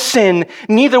committed no sin,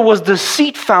 neither was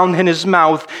deceit found in his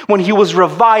mouth. When he was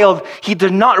reviled, he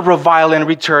did not revile in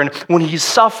return. When he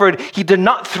suffered, he did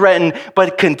not threaten,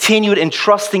 but continued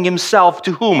entrusting himself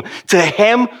to whom? To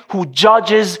him who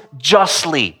judges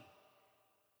justly.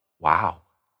 Wow.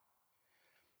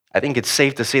 I think it's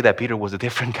safe to say that Peter was a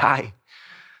different guy.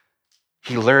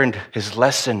 He learned his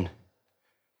lesson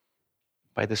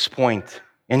by this point.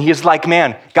 And he is like,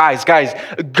 man, guys,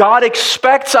 God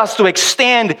expects us to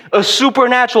extend a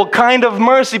supernatural kind of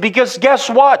mercy because guess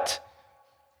what?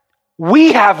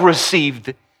 We have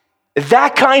received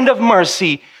that kind of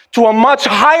mercy to a much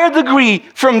higher degree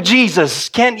from Jesus.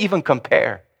 Can't even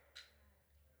compare.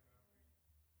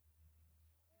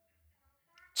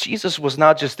 Jesus was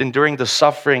not just enduring the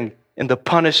suffering and the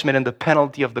punishment and the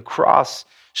penalty of the cross,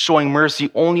 showing mercy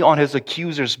only on his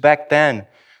accusers back then,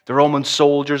 the Roman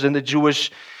soldiers and the Jewish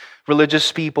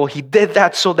religious people. He did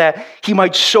that so that he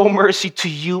might show mercy to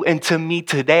you and to me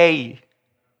today.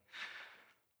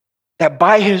 That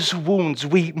by his wounds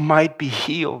we might be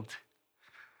healed.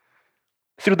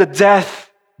 Through the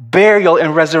death, burial,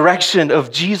 and resurrection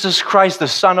of Jesus Christ, the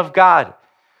Son of God,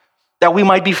 that we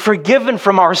might be forgiven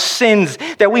from our sins,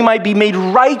 that we might be made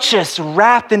righteous,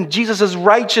 wrapped in Jesus'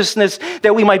 righteousness,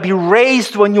 that we might be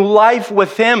raised to a new life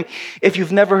with him. If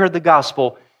you've never heard the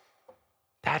gospel,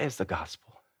 that is the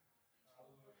gospel.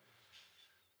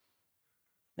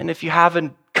 And if you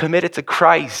haven't committed to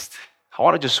Christ, I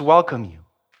want to just welcome you.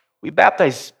 We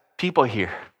baptize people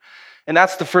here. And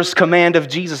that's the first command of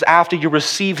Jesus after you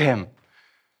receive him.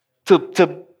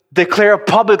 To declare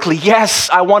publicly,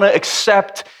 yes, I want to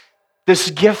accept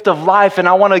this gift of life, and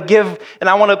I want to give, and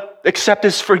I want to accept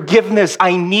his forgiveness.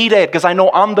 I need it because I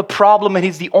know I'm the problem and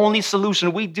he's the only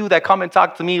solution. We do that. Come and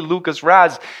talk to me, Lucas,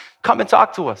 Raz. Come and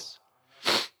talk to us.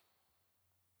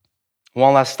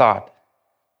 One last thought.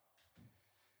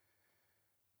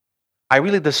 I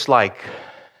really dislike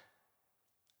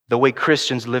the way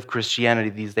Christians live Christianity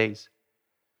these days.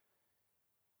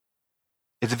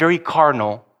 It's very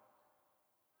carnal.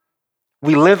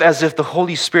 We live as if the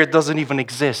Holy Spirit doesn't even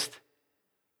exist.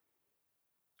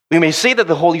 We may say that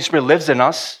the Holy Spirit lives in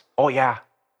us. Oh yeah.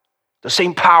 The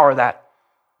same power that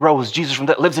rose Jesus from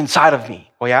that lives inside of me.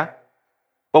 Oh yeah?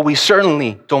 But we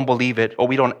certainly don't believe it, or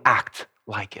we don't act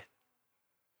like it.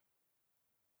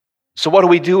 So what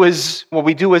we do is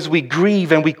we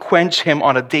grieve and we quench him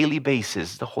on a daily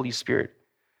basis, the Holy Spirit.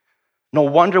 No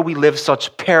wonder we live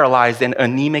such paralyzed and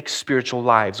anemic spiritual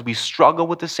lives. We struggle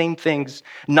with the same things.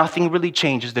 Nothing really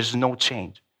changes. There's no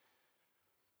change.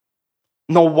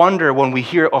 No wonder when we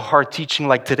hear a hard teaching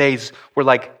like today's, we're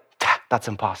like, that's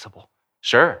impossible.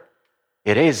 Sure,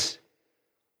 it is.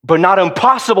 But not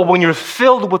impossible when you're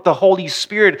filled with the Holy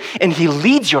Spirit and he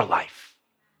leads your life.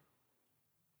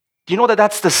 Do you know that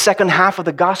that's the second half of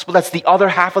the gospel? That's the other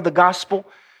half of the gospel?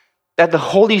 That the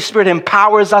Holy Spirit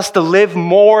empowers us to live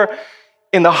more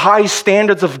in the high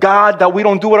standards of God, that we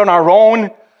don't do it on our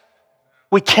own.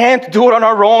 We can't do it on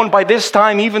our own. By this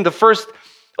time, even the first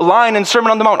line in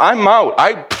Sermon on the Mount, I'm out.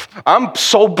 I'm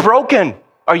so broken.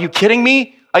 Are you kidding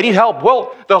me? I need help.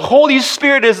 Well, the Holy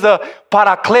Spirit is the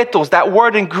parakletos, that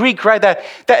word in Greek, right? That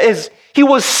is, he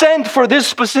was sent for this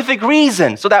specific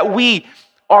reason, so that we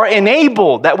are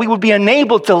enabled, that we would be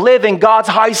enabled to live in God's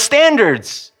high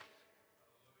standards.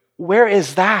 Where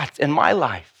is that in my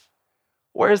life?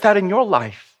 Where is that in your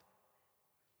life?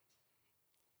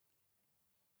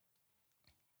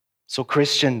 So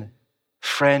Christian,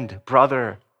 friend,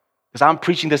 brother, because I'm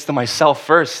preaching this to myself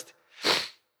first,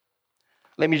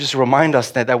 let me just remind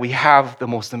us that we have the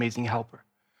most amazing helper.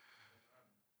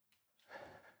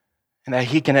 And that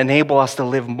he can enable us to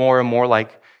live more and more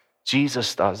like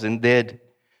Jesus does and did.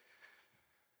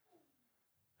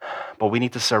 But we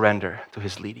need to surrender to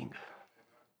his leading.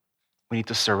 We need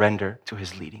to surrender to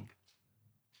his leading.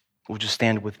 Would you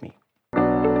stand with me?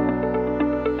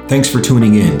 Thanks for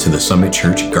tuning in to the Summit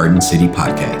Church Garden City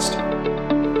podcast.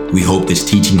 We hope this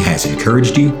teaching has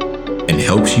encouraged you and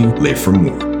helps you live for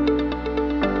more.